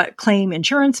guess, to claim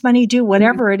insurance money, do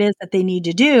whatever it is that they need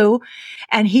to do.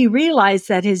 And he realized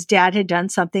that his dad had done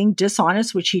something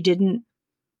dishonest, which he didn't,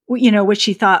 which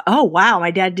he thought, oh, wow,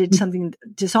 my dad did something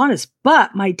dishonest,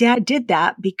 but my dad did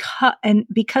that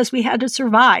because we had to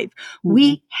survive.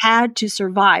 We had to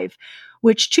survive,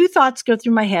 which two thoughts go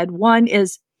through my head. One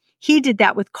is he did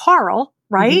that with Carl,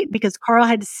 right? Because Carl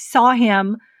saw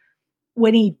him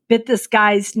when he bit this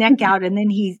guy's neck out, and then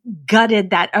he gutted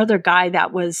that other guy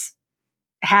that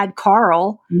had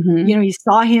Carl. He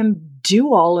saw him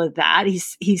do all of that.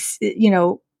 He's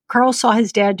Carl saw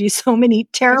his dad do so many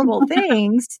terrible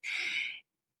things.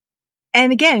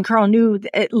 And again, Carl knew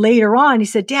that later on, he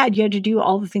said, Dad, you had to do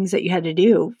all the things that you had to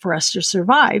do for us to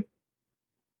survive.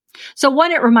 So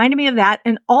one, it reminded me of that.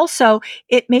 And also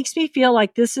it makes me feel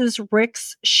like this is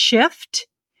Rick's shift,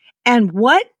 and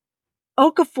what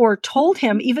Okafor told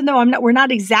him, even though we're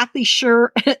not exactly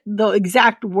sure the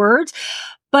exact words,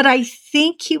 but I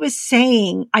think he was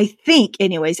saying, I think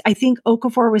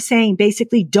Okafor was saying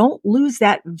basically, don't lose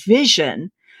that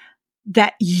vision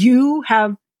that you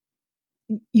have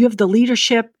the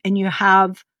leadership, and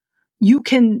you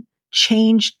can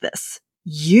change this.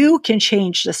 You can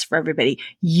change this for everybody.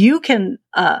 You can,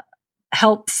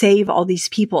 help save all these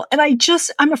people. And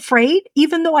I'm afraid,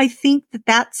 even though I think that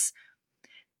that's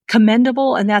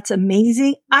commendable and that's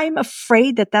amazing, I'm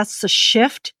afraid that that's the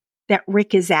shift that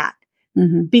Rick is at.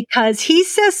 Because he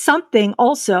says something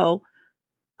also,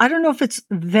 I don't know if it's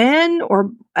then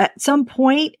or at some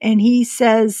point, and he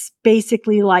says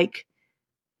basically like,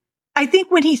 I think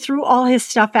when he threw all his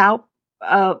stuff out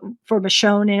for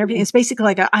Michonne and everything, it's basically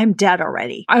like, I'm dead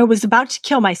already. I was about to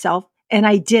kill myself and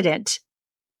I didn't.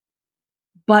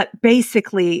 But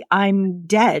basically, I'm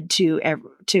dead to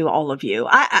all of you.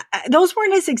 Those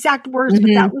weren't his exact words,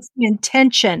 but that was the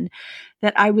intention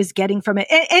that I was getting from it.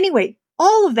 Anyway,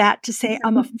 all of that to say,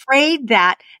 I'm afraid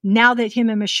that now that him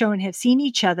and Michonne have seen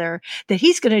each other, that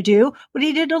he's going to do what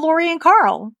he did to Lori and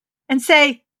Carl and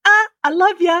say, I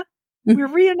love you. We're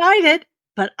reunited,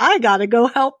 but I got to go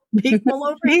help people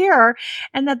over here.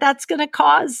 And that's going to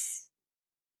cause,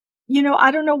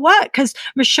 I don't know what, because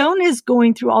Michonne is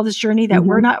going through all this journey that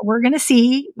we're going to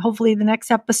see, hopefully the next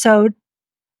episode.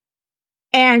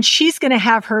 And she's going to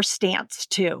have her stance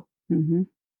too.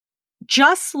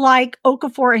 Just like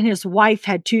Okafor and his wife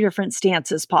had two different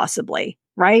stances possibly,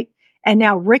 right? And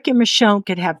now Rick and Michonne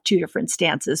could have two different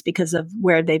stances because of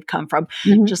where they've come from.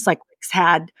 Just like Rick's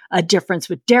had a difference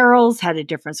with Daryl's, had a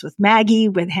difference with Maggie,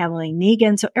 with handling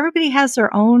Negan. So everybody has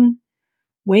their own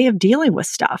way of dealing with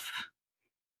stuff.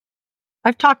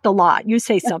 I've talked a lot. You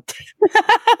say something.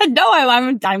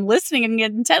 No, I'm listening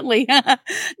intently.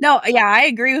 No, yeah, I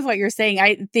agree with what you're saying.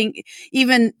 I think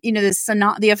even,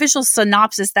 the official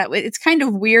synopsis, that it's kind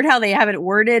of weird how they have it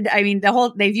worded. I mean,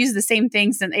 they've used the same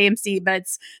thing since AMC, but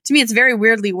to me, it's very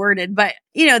weirdly worded. But,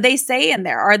 they say in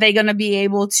there, are they going to be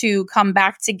able to come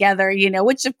back together?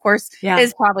 Which of course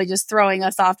is probably just throwing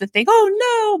us off to think,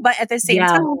 oh no. But at the same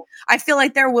time, I feel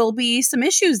like there will be some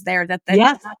issues there that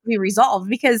have to be resolved,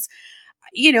 because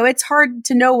it's hard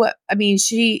to know we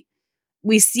see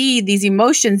these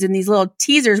emotions in these little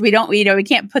teasers. We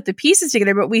can't put the pieces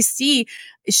together, but we see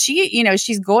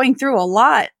she's going through a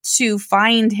lot to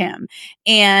find him.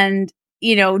 And,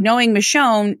 knowing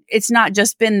Michonne, it's not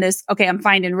just been this, okay, I'm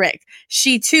finding Rick.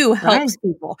 She too helps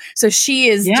people. So she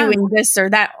is doing this or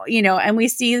that, and we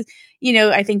see,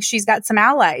 I think she's got some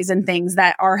allies and things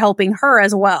that are helping her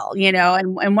as well,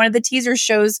 and one of the teasers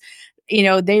shows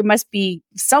they must be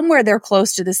somewhere they're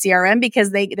close to the CRM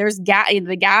because there's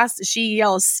the gas. She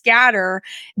yells scatter.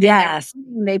 Yes.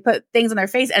 They put things on their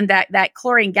face and that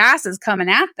chlorine gas is coming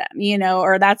at them,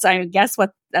 or that's, I guess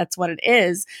that's what it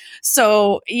is.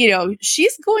 So,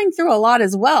 she's going through a lot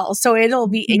as well. So it'll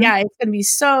be, it's going to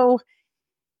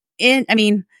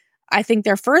be I think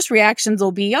their first reactions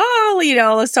will be,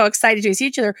 so excited to see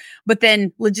each other. But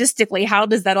then logistically, how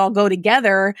does that all go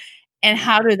together? And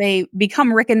how do they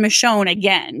become Rick and Michonne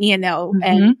again, And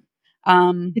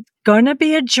it's going to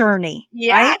be a journey,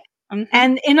 right? Mm-hmm.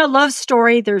 And in a love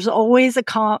story, there's always a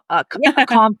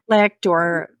conflict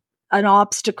or an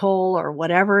obstacle or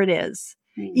whatever it is.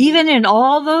 Mm-hmm. Even in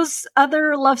all those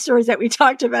other love stories that we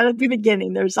talked about at the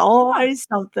beginning, there's always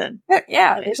something.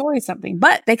 Yeah, there's always something.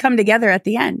 But they come together at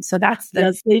the end. So yes,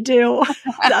 they do.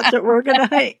 That's what we're going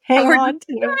to hang on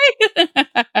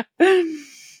to.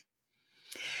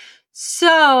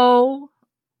 So,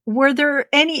 were there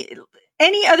any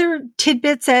other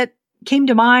tidbits that came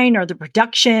to mind, or the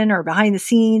production or behind the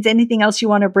scenes? Anything else you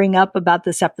want to bring up about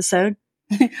this episode?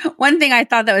 One thing I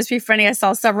thought that was pretty funny, I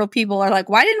saw several people are like,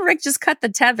 why didn't Rick just cut the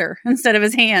tether instead of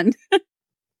his hand?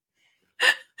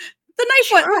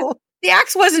 The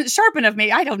axe wasn't sharp enough,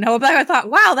 maybe. I don't know. But I thought,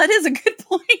 wow, that is a good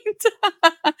point.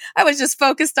 I was just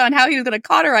focused on how he was going to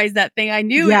cauterize that thing. I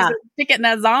knew he was going to stick it in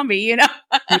that zombie,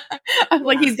 I'm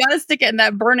like, he's got to stick it in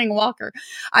that burning walker.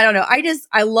 I don't know.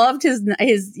 I loved his new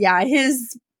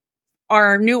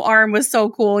arm was so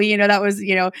cool. That was,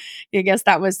 I guess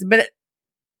that was, but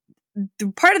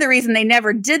part of the reason they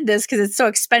never did this because it's so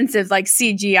expensive, like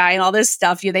CGI and all this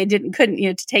stuff. They couldn't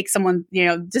to take someone,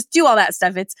 just do all that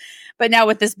stuff. But now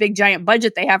with this big giant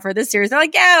budget they have for this series, they're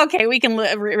like, yeah, okay, we can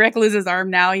Rick lose his arm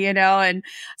now, and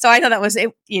so I thought that was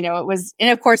it. It was, and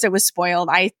of course it was spoiled.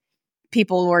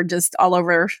 People were just all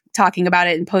over talking about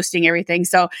it and posting everything,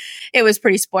 so it was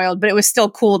pretty spoiled. But it was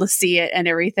still cool to see it and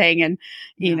everything, and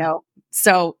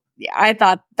so yeah, I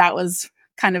thought that was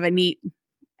kind of a neat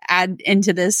add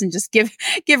into this and just give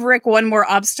Rick one more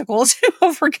obstacle to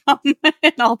overcome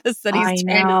and all this that he's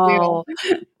trying to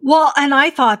do. Well, and I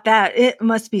thought that it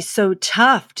must be so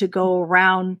tough to go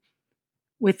around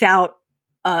without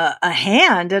a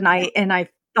hand. And I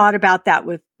thought about that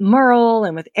with Merle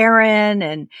and with Aaron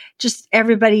and just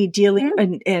everybody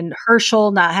dealing and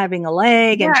Herschel not having a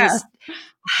leg and just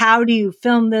how do you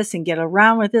film this and get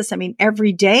around with this? I mean,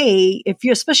 every day,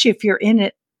 especially if you're in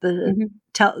it, the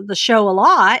show a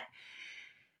lot,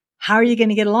 how are you going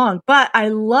to get along? But I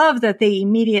love that they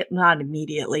not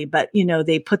immediately, but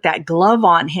they put that glove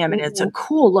on him and it's a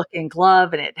cool looking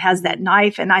glove and it has that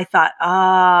knife. And I thought,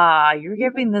 you're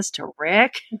giving this to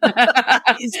Rick.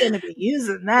 He's going to be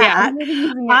using that.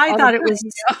 I thought it was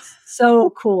so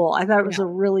cool. I thought it was a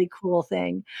really cool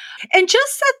thing. And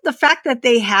just the fact that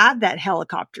they had that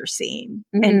helicopter scene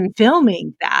and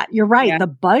filming that, you're right. Yeah. The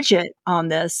budget on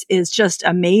this is just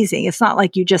amazing. It's not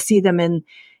like you just see them in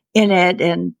it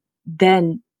and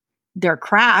then their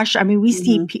crash. I mean, we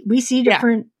see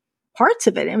different parts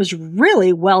of it. It was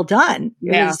really well done.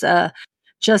 It was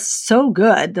just so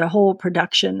good, the whole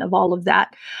production of all of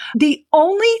that. The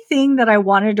only thing that I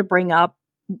wanted to bring up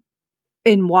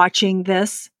in watching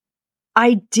this,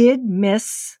 I did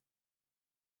miss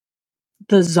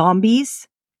the zombies.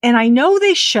 And I know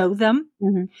they show them,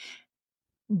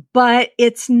 but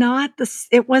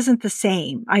it wasn't the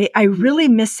same. I really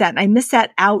miss that. I miss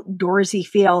that outdoorsy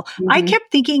feel. I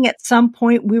kept thinking at some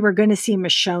point we were going to see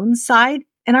Michonne's side.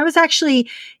 And I was actually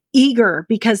eager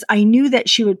because I knew that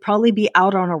she would probably be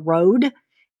out on a road.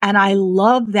 And I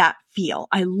love that feel.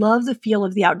 I love the feel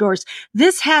of the outdoors.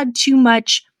 This had too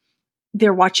much.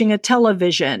 They're watching a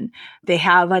television. They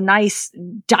have a nice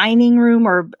dining room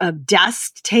or a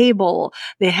desk table.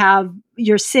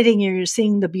 You're sitting and you're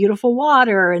seeing the beautiful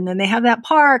water. And then they have that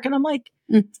park. And I'm like,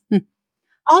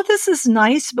 all this is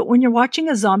nice. But when you're watching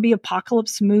a zombie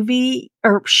apocalypse movie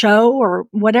or show or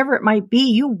whatever it might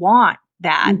be, you want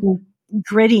that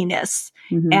grittiness.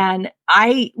 And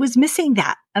I was missing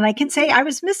that. And I can say I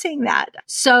was missing that.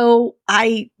 So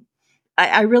I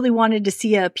really wanted to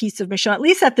see a piece of Michonne. At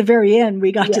least at the very end,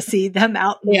 we got to see them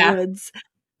out in the woods.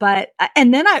 But,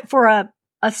 and then for a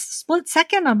split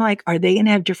second, I'm like, are they going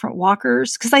to have different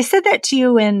walkers? Because I said that to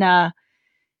you in,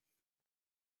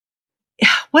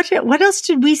 what else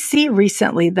did we see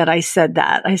recently that I said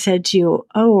that? I said to you,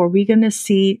 are we going to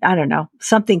see, I don't know,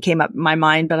 something came up in my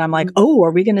mind, but I'm like,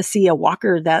 are we going to see a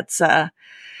walker that's, a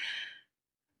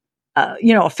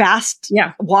fast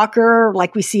walker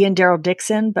like we see in Daryl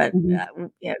Dixon, but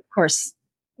of course,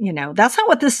 that's not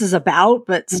what this is about,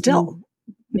 but still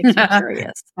makes me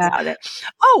curious about it.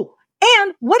 Oh,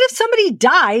 And what if somebody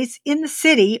dies in the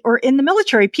city or in the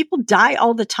military? People die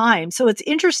all the time. So it's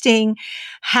interesting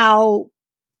how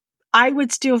I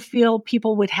would still feel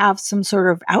people would have some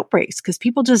sort of outbreaks because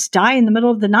people just die in the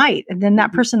middle of the night. And then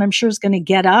that person, I'm sure, is going to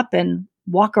get up and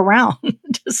walk around.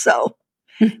 So,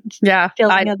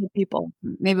 killing other people.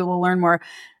 Maybe we'll learn more.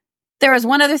 There was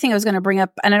one other thing I was going to bring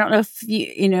up, and I don't know if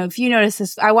if you noticed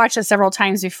this. I watched it several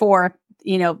times before,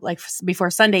 like before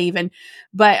Sunday even,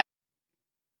 but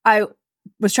I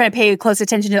was trying to pay close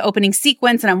attention to the opening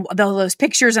sequence and all those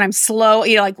pictures, and I'm slow,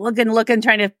 like looking,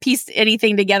 trying to piece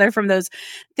anything together from those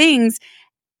things.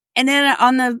 And then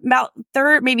on the about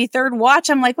third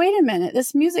watch, I'm like, wait a minute,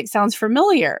 this music sounds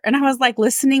familiar. And I was like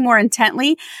listening more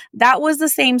intently. That was the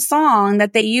same song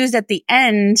that they used at the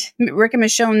end, Rick and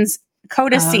Michonne's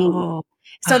coda scene.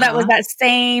 So that was that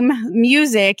same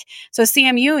music. So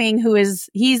Sam Ewing,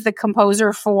 he's the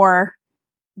composer for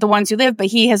The Ones Who Live, but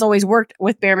he has always worked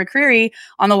with Bear McCreary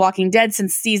on The Walking Dead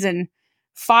since season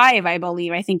 5, I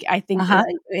believe. I think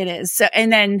it is.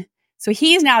 So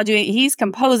he's now he's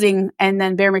composing, and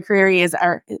then Bear McCreary is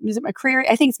it McCreary?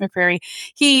 I think it's McCreary.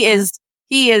 He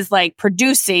is like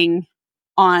producing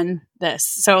on this.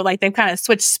 So like they've kind of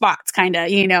switched spots, kind of,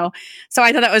 So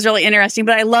I thought that was really interesting.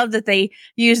 But I love that they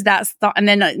used that and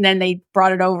then they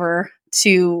brought it over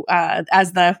to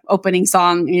as the opening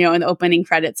song, in the opening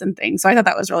credits and things. So I thought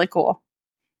that was really cool.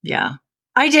 Yeah.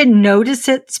 I didn't notice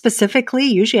it specifically.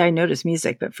 Usually I notice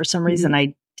music, but for some reason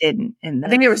I didn't. I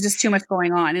think there was just too much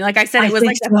going on. And like I said, it was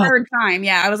like the third time.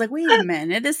 Yeah. I was like, wait a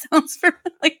minute, this sounds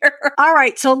familiar. All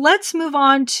right. So let's move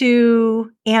on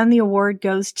to And the Award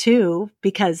Goes To,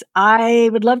 because I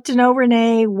would love to know,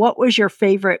 Renee, what was your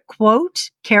favorite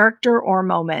quote, character, or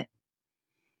moment?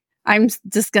 I'm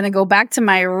just going to go back to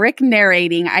my Rick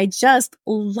narrating. I just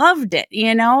loved it.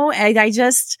 I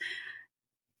just,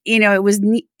 it was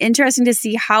interesting to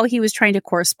see how he was trying to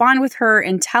correspond with her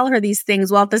and tell her these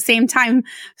things while at the same time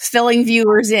filling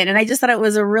viewers in. And I just thought it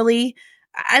was a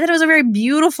very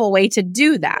beautiful way to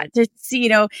do that. To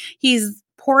see, he's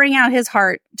pouring out his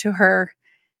heart to her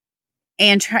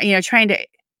and trying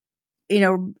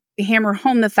to, hammer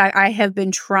home the fact I have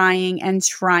been trying and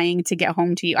trying to get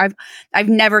home to you. I've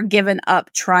never given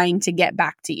up trying to get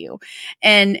back to you.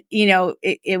 And,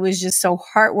 it was just so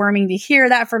heartwarming to hear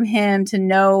that from him, to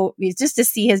know, just to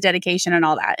see his dedication and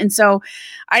all that. And so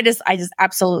I just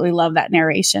absolutely love that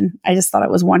narration. I just thought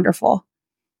it was wonderful.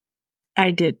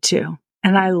 I did too.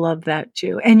 And I love that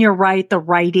too. And you're right. The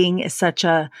writing is such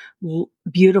a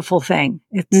beautiful thing.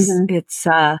 It's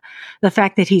the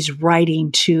fact that he's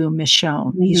writing to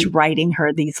Michonne. He's writing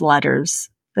her these letters.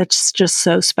 That's just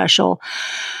so special.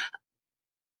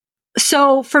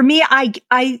 So for me,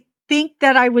 I think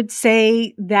that I would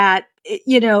say that,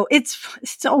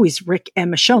 it's always Rick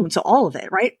and Michonne. So all of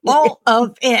it, right? All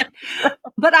of it.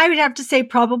 But I would have to say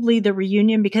probably the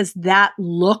reunion, because that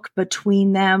look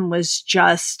between them was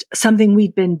just something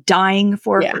we'd been dying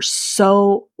for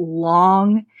so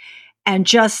long. And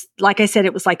just like I said,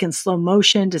 it was like in slow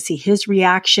motion to see his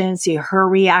reaction, see her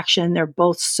reaction. They're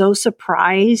both so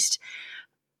surprised.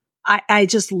 I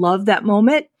just love that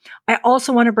moment. I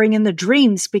also want to bring in the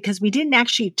dreams, because we didn't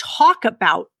actually talk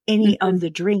about any of the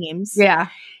dreams. Yeah.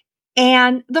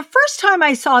 And the first time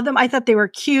I saw them, I thought they were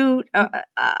cute.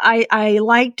 I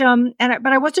liked them, but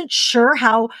I wasn't sure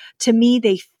how, to me,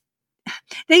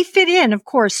 they fit in, of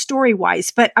course, story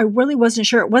wise, but I really wasn't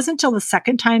sure. It wasn't until the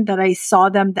second time that I saw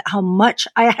them how much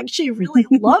I actually really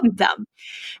loved them,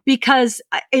 because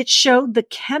it showed the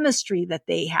chemistry that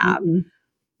they have,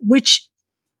 which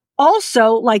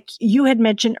also, like you had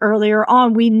mentioned earlier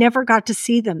on, we never got to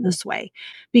see them this way,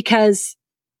 because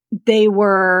they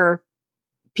were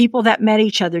people that met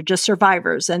each other, just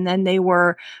survivors. And then they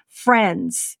were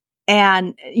friends,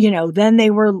 and, then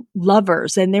they were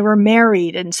lovers, and they were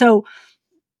married. And so,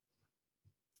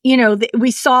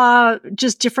 we saw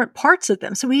just different parts of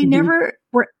them. So we never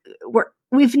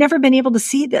we've never been able to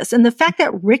see this. And the fact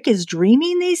that Rick is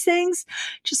dreaming these things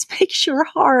just makes your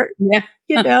heart,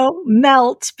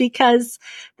 melt, because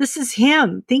this is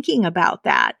him thinking about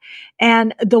that.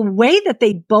 And the way that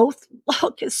they both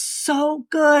look is so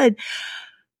good.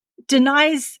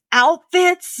 Denai's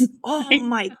outfits. Oh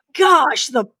my gosh.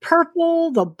 The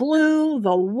purple, the blue,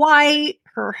 the white,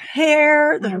 her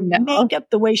hair, the makeup,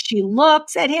 the way she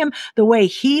looks at him, the way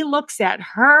he looks at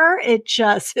her. It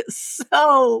just is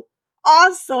so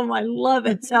awesome. I love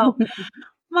it. So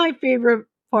my favorite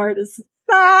part is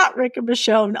Rick and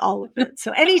Michonne, all of it.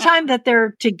 So anytime that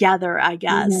they're together, I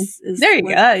guess. There you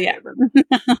go. Yeah.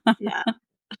 Yeah.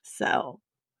 So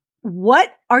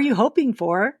what are you hoping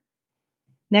for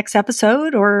next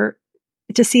episode or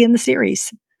to see in the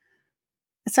series?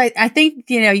 So I think,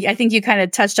 I think you kind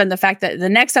of touched on the fact that the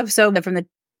next episode from the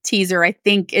teaser, I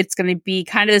think it's going to be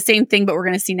kind of the same thing, but we're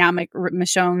going to see now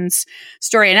Michonne's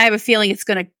story. And I have a feeling it's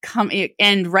going to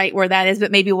end right where that is,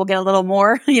 but maybe we'll get a little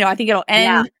more. I think it'll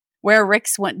end where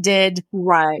Rick's did,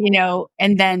 right.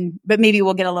 And then, but maybe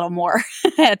we'll get a little more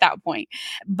at that point.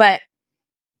 But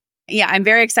yeah, I'm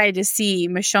very excited to see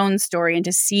Michonne's story and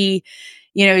to see,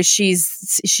 she's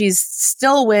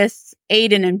still with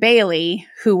Aiden and Bailey,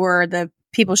 who were the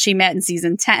people she met in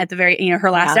season 10 at the very,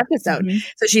 her last episode. Mm-hmm.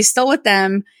 So she's still with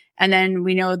them. And then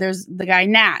we know there's the guy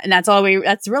Nat, and that's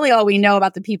really all we know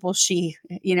about the people she,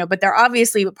 but they're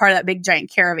obviously part of that big giant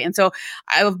caravan. So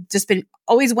I've just been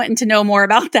always wanting to know more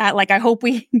about that. Like, I hope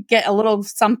we get a little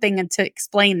something to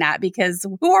explain that, because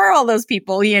who are all those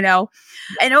people, And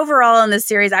overall in this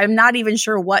series, I'm not even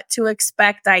sure what to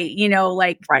expect.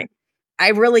 Right. I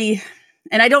really,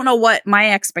 and I don't know what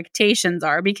my expectations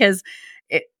are, because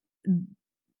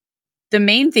the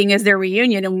main thing is their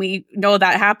reunion, and we know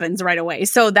that happens right away.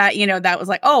 So that, that was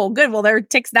like, oh, good. Well, there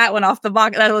ticks that one off the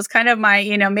box. That was kind of my,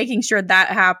 making sure that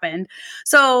happened.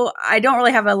 So I don't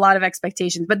really have a lot of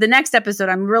expectations, but the next episode,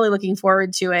 I'm really looking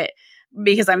forward to it,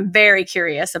 because I'm very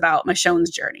curious about Michonne's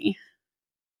journey.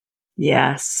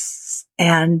 Yes.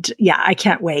 And yeah, I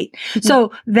can't wait.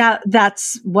 So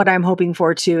that's what I'm hoping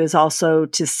for too, is also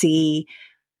to see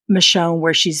Michonne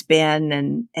where she's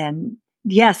been, and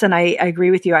yes, and I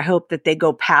agree with you. I hope that they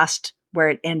go past where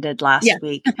it ended last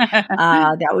week.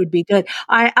 That would be good.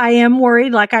 I am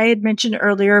worried, like I had mentioned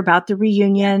earlier, about the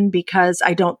reunion, because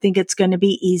I don't think it's going to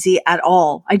be easy at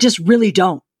all. I just really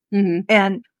don't. Mm-hmm.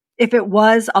 And if it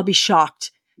was, I'll be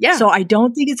shocked. Yeah. So I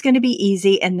don't think it's going to be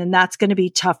easy. And then that's going to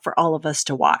be tough for all of us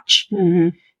to watch. Mm-hmm.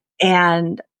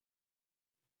 And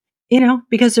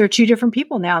because they're two different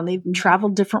people now, and they've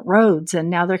traveled different roads, and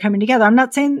now they're coming together. I'm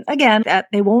not saying, again, that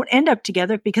they won't end up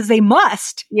together, because they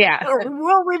must. Yeah. Or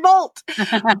we'll revolt.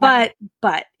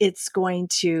 but it's going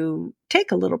to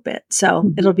take a little bit.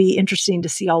 So it'll be interesting to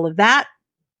see all of that.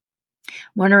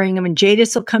 Wondering,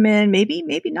 Jadis will come in, maybe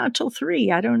not till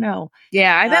 3. I don't know.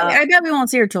 Yeah, I bet we won't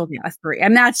see her till 3.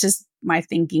 And that's just my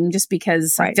thinking, just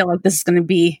because I feel like this is going to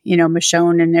be,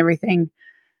 Michonne and everything.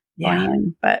 Yeah.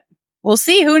 But we'll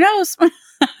see. Who knows?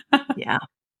 Yeah.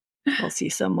 We'll see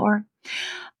some more.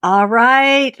 All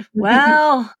right.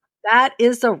 Well, that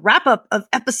is the wrap up of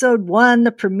episode 1,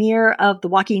 the premiere of The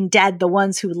Walking Dead, The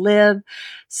Ones Who Live.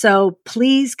 So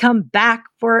please come back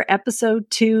for episode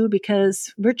 2,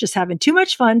 because we're just having too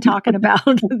much fun talking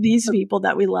about these people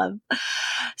that we love.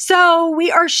 So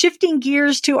we are shifting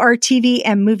gears to our TV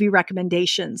and movie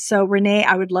recommendations. So Renee,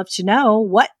 I would love to know,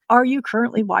 what are you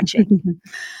currently watching?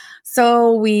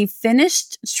 So we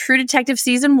finished True Detective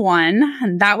season 1,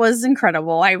 and that was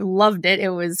incredible. I loved it. It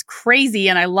was crazy,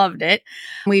 and I loved it.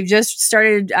 We've just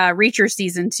started Reacher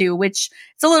season 2, which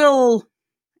it's a little,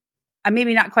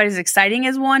 maybe not quite as exciting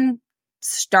as 1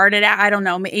 started at. I don't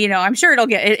know. I'm sure it'll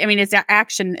get, it's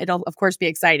action. It'll of course be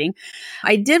exciting.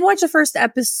 I did watch the first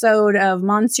episode of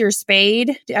Monsieur Spade.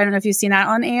 I don't know if you've seen that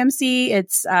on AMC.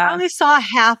 It's I only saw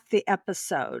half the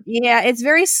episode. Yeah, it's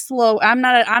very slow. I'm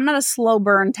not a slow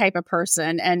burn type of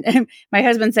person. And my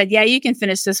husband said, yeah, you can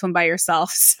finish this one by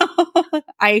yourself. So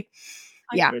I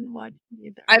didn't watch it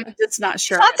either. I'm just not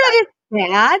sure. It's not that it's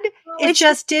bad. It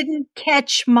just didn't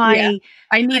catch my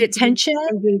I need attention.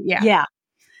 Yeah.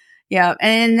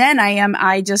 And then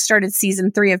I just started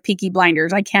season 3 of Peaky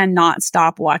Blinders. I cannot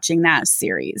stop watching that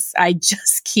series. I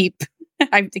just keep,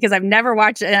 because I've never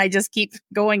watched it, and I just keep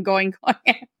going.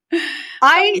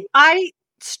 I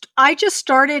just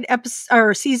started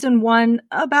season 1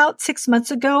 about 6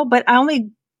 months ago, but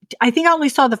I think I only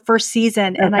saw the first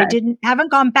season, and I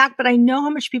haven't gone back, but I know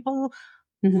how much people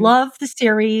love the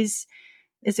series.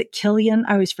 Is it Killian?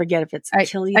 I always forget if it's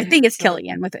Killian. I think it's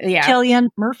Killian Killian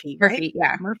Murphy, right? Murphy,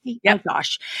 yeah. Murphy. Yep. Oh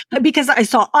gosh. Because I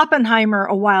saw Oppenheimer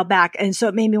a while back, and so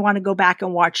it made me want to go back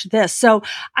and watch this. So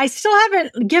I still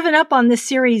haven't given up on this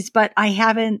series, but I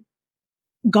haven't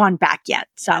gone back yet.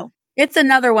 So it's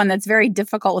another one that's very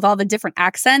difficult with all the different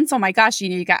accents. Oh my gosh,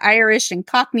 you got Irish and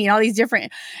Cockney and all these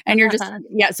different, and you're just,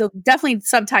 so definitely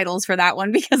subtitles for that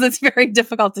one, because it's very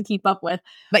difficult to keep up with.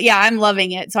 But yeah, I'm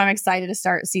loving it. So I'm excited to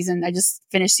start I just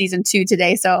finished season 2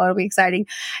 today, so it'll be exciting.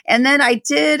 And then I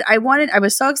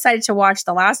was so excited to watch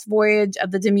The Last Voyage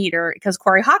of the Demeter, because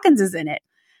Corey Hawkins is in it.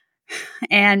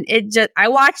 And I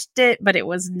watched it, but it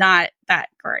was not that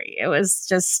great. It was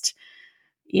just,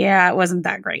 it wasn't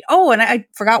that great. Oh, and I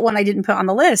forgot one I didn't put on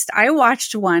the list. I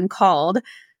watched one called,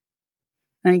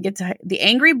 let me get to The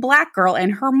Angry Black Girl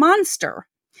and Her Monster.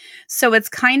 So it's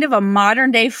kind of a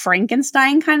modern day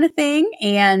Frankenstein kind of thing.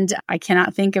 And I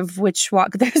cannot think of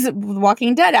there's a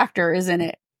Walking Dead actor is in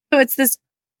it. So it's this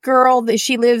girl that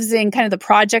she lives in kind of the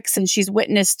projects, and she's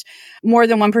witnessed more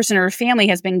than one person in her family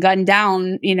has been gunned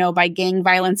down, by gang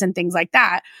violence and things like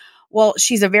that. Well,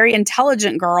 she's a very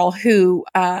intelligent girl who,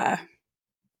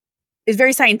 is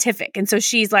very scientific. And so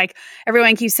she's like,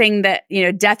 everyone keeps saying that,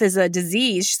 death is a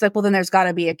disease. She's like, well, then there's got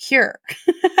to be a cure.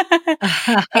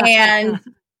 And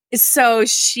so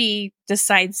she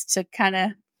decides to kind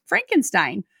of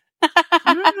Frankenstein.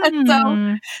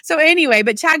 So anyway,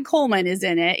 but Chad Coleman is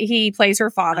in it. He plays her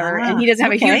father, and he doesn't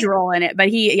have a huge role in it, but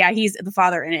he's the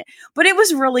father in it. But it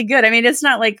was really good. I mean, it's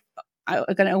not like I'm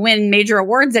going to win major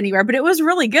awards anywhere, but it was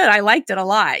really good. I liked it a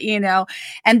lot,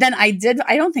 And then I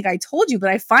don't think I told you, but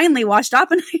I finally watched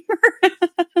Oppenheimer.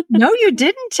 No, you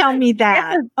didn't tell me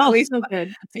that. Oh, so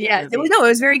good. Yeah, it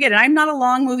was very good. And I'm not a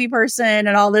long movie person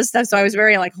and all this stuff. So I was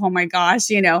very like, oh my gosh,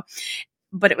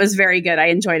 but it was very good. I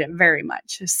enjoyed it very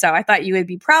much. So I thought you would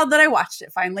be proud that I watched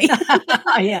it finally.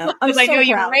 I am. Because I know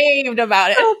you raved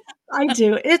about it. I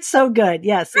do. It's so good.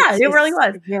 Yes. Yeah, it really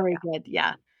was. Very good.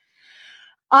 Yeah.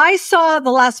 I saw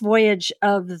The Last Voyage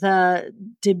of the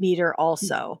Demeter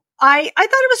also. I thought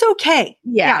it was okay.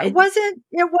 Yeah. It wasn't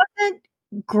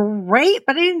great,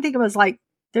 but I didn't think it was like,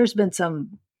 there's been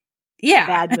some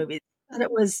bad movies. But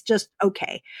it was just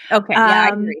okay. Okay. Yeah,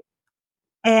 I agree.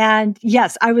 And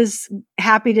yes, I was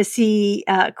happy to see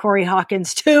Corey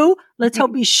Hawkins too. Let's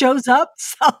hope he shows up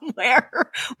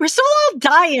somewhere. We're still all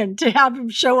dying to have him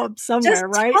show up somewhere, just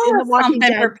right? In The Walking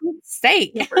Dead. For Pete's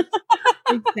sake.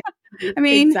 Exactly. I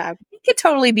mean, he could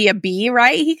totally be a bee,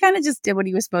 right? He kind of just did what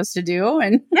he was supposed to do.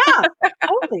 And yeah,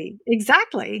 totally.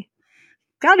 Exactly.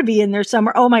 Got to be in there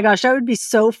somewhere. Oh my gosh, that would be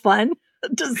so fun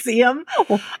to see him.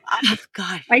 Oh,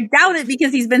 God. I doubt it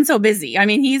because he's been so busy. I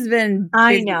mean, he's been busy,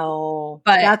 I know.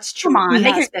 But that's true. Come on.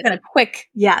 They could have been a quick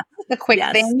thing, Yeah.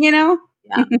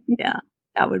 Yeah.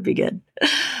 That would be good.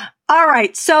 All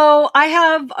right. So I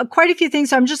have quite a few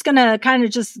things. So I'm just going to kind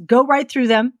of just go right through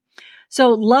them.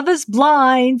 So Love is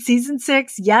Blind, season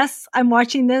 6. Yes, I'm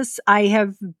watching this. I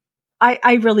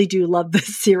really do love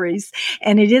this series,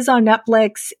 and it is on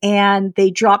Netflix, and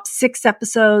they dropped 6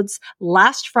 episodes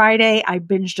last Friday. I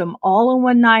binged them all in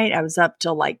one night. I was up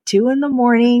till like 2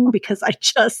 a.m. because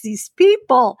these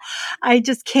people, I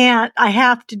just can't, I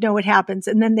have to know what happens.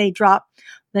 And then they drop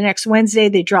the next Wednesday,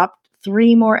 they dropped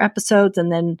 3 more episodes. And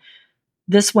then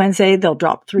this Wednesday, they'll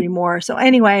drop 3 more. So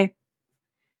anyway,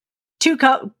 2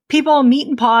 people meet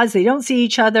and pause. They don't see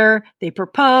each other. They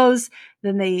propose.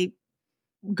 Then they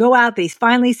go out. They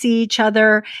finally see each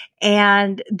other.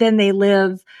 And then they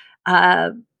live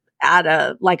at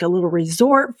a little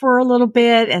resort for a little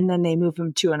bit. And then they move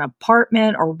them to an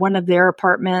apartment or one of their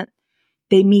apartment.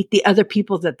 They meet the other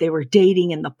people that they were dating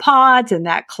in the pods. And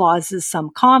that causes some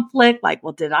conflict. Like,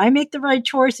 well, did I make the right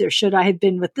choice, or should I have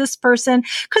been with this person?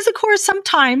 Because of course,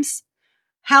 sometimes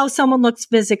how someone looks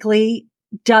physically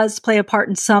does play a part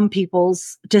in some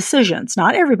people's decisions,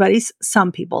 not everybody's,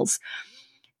 some people's.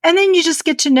 And then you just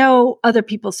get to know other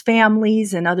people's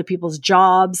families and other people's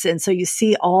jobs. And so you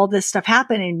see all this stuff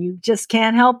happen and you just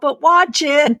can't help but watch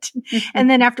it. And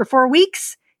then after 4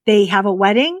 weeks, they have a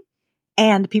wedding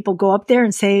and people go up there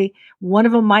and say, one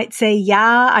of them might say,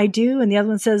 yeah, I do. And the other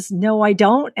one says, no, I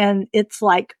don't. And it's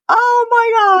like, oh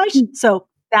my gosh. So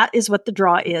that is what the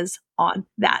draw is on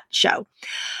that show.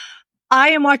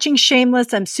 I am watching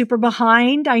Shameless. I'm super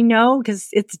behind. I know, because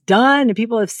it's done and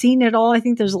people have seen it all. I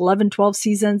think there's 11, 12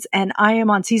 seasons, and I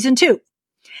am on season 2.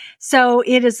 So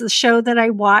it is a show that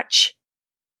I watch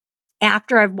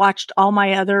after I've watched all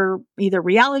my other either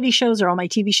reality shows or all my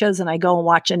TV shows, and I go and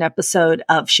watch an episode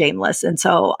of Shameless. And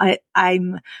so I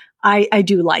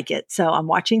do like it. So I'm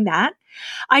watching that.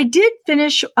 I did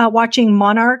finish watching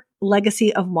Monarch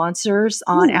Legacy of Monsters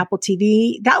on Apple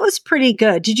TV. That was pretty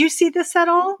good. Did you see this at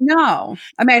all? No.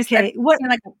 I mean, okay. What,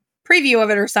 like a preview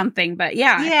of it or something, but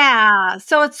yeah. Yeah.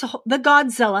 So it's the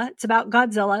Godzilla. It's about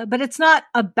Godzilla, but it's not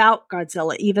about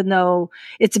Godzilla, even though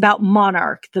it's about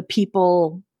Monarch, the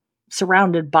people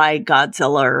surrounded by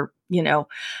Godzilla,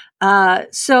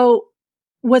 So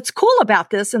what's cool about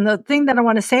this, and the thing that I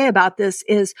want to say about this,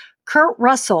 is Kurt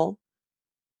Russell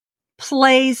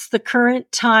plays the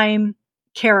current time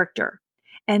character,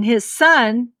 and his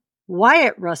son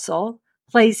Wyatt Russell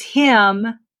plays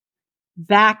him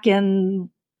back in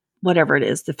whatever it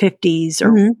is, the 50s,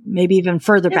 or maybe even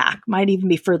further back, might even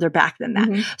be further back than that.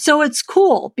 So it's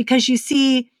cool because you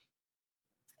see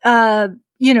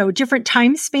different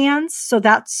time spans, so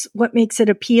that's what makes it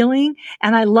appealing.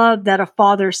 And I love that a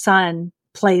father son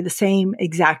play the same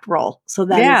exact role, so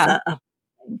that is a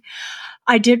thing.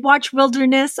 I did watch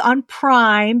Wilderness on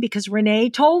Prime because Renee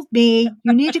told me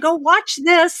you need to go watch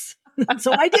this.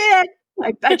 So I did.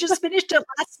 I just finished it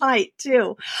last night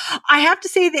too. I have to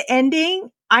say the ending,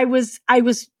 I don't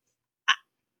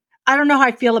know how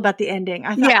I feel about the ending.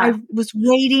 I thought I was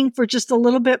waiting for just a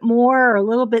little bit more or a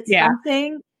little bit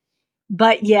something.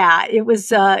 But yeah, it was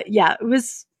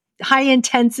high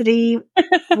intensity.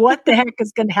 What the heck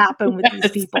is going to happen with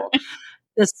these people?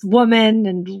 This woman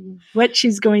and what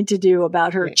she's going to do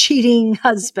about her cheating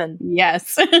husband.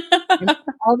 Yes. And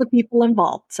all the people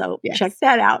involved. So check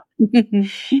that out.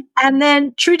 And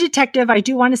then True Detective, I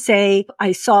do want to say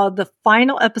I saw the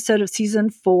final episode of season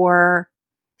 4.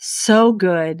 So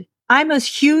good. I'm a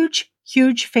huge,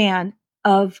 huge fan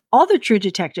of all the True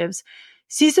Detectives.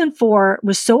 Season 4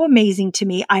 was so amazing to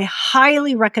me. I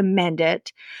highly recommend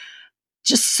it.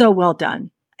 Just so well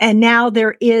done. And now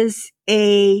there is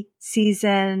a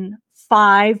season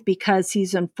 5 because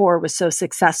season 4 was so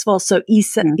successful. So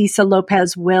Issa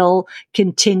Lopez will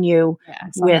continue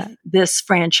with this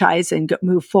franchise and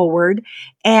move forward.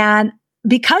 And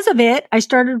because of it, I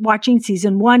started watching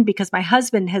season 1 because my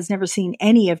husband has never seen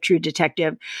any of True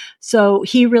Detective. So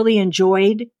he really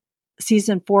enjoyed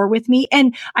season 4 with me.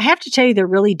 And I have to tell you, they're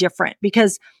really different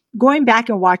because going back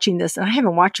and watching this, and I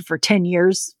haven't watched it for 10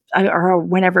 years or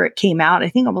whenever it came out, I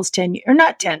think almost 10 or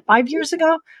not 10, 5 years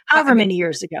ago, however many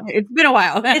years ago. It's been a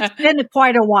while. It's been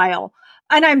quite a while.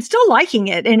 And I'm still liking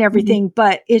it and everything,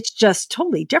 but it's just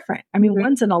totally different. I mean,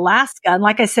 one's in Alaska. And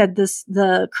like I said,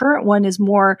 the current one is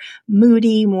more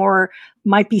moody,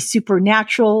 might be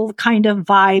supernatural kind of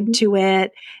vibe to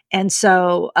it. And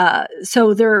so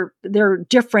they're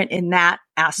different in that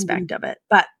aspect of it,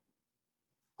 but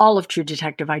all of True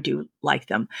Detective, I do like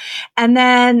them. And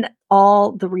then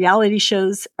all the reality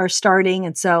shows are starting.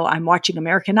 And so I'm watching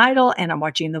American Idol and I'm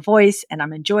watching The Voice and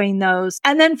I'm enjoying those.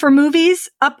 And then for movies,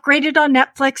 Upgraded on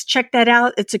Netflix, check that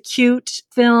out. It's a cute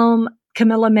film.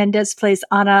 Camila Mendes plays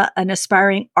Anna, an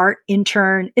aspiring art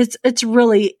intern. It's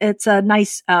a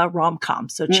nice rom-com.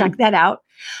 So check that out.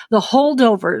 The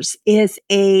Holdovers is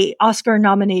a Oscar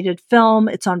nominated film.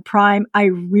 It's on Prime. I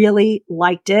really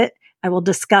liked it. I will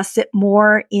discuss it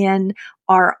more in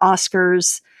our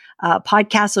Oscars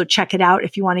podcast. So check it out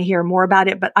if you want to hear more about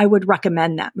it, but I would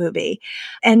recommend that movie.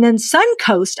 And then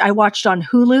Suncoast, I watched on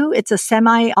Hulu. It's a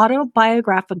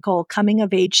semi-autobiographical coming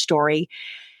of age story.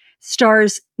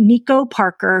 Stars Nico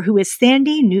Parker, who is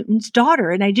Sandy Newton's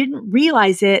daughter. And I didn't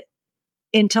realize it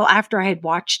until after I had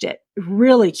watched it.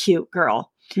 Really cute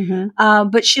girl.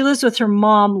 But she lives with her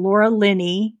mom, Laura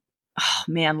Linney. Oh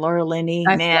man, Laura Linney,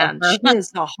 she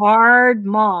is a hard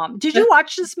mom. Did you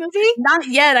watch this movie? Not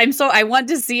yet. I want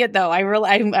to see it though.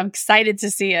 I'm excited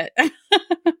to see it.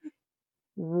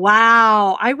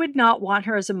 Wow. I would not want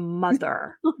her as a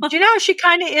mother. Do you know how she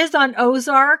kind of is on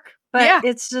Ozark? But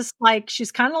it's just like,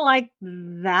 she's kind of like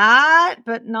that,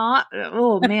 but not,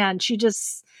 oh man, she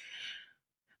just,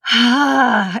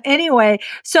 anyway.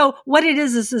 So what it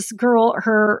is this girl,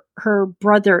 her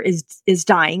brother is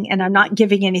dying, and I'm not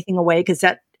giving anything away because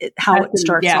that's how it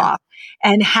starts off,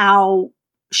 and how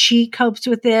she copes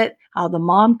with it, how the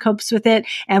mom copes with it,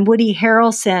 and Woody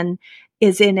Harrelson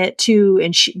is in it too.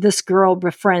 And this girl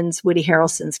befriends Woody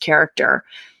Harrelson's character.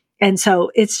 And so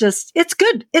it's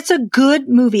good. It's a good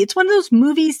movie. It's one of those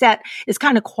movies that is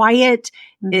kind of quiet.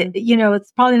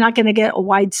 It's probably not going to get a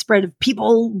widespread of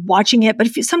people watching it, but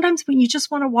sometimes when you just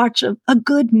want to watch a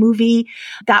good movie,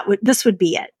 this would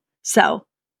be it. So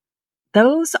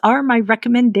those are my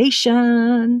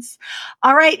recommendations.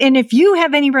 All right. And if you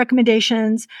have any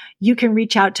recommendations, you can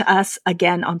reach out to us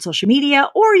again on social media,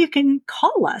 or you can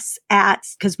call us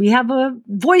because we have a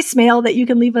voicemail that you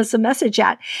can leave us a message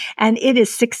at. And it is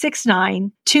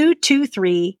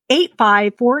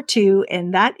 669-223-8542.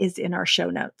 And that is in our show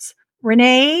notes.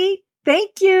 Renee,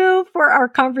 thank you for our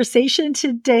conversation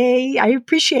today. I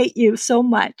appreciate you so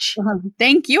much.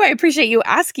 Thank you. I appreciate you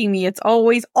asking me. It's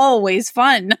always, always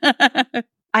fun.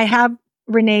 I have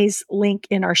Renee's link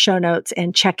in our show notes,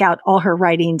 and check out all her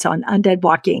writings on Undead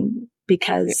Walking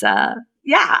because,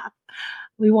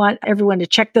 we want everyone to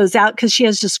check those out because she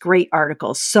has just great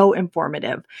articles, so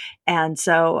informative. And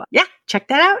so, check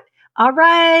that out. All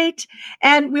right.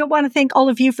 And we want to thank all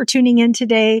of you for tuning in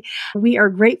today. We are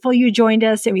grateful you joined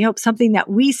us, and we hope something that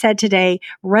we said today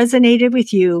resonated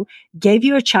with you, gave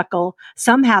you a chuckle,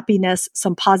 some happiness,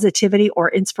 some positivity,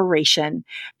 or inspiration.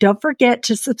 Don't forget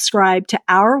to subscribe to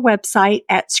our website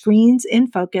at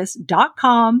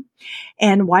screensinfocus.com.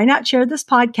 And why not share this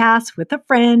podcast with a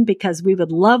friend, because we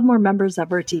would love more members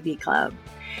of our TV club.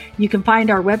 You can find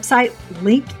our website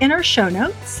link in our show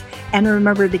notes. And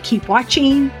remember to keep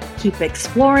watching, keep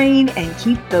exploring, and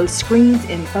keep those screens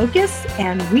in focus.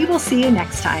 And we will see you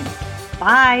next time.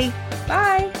 Bye.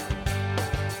 Bye.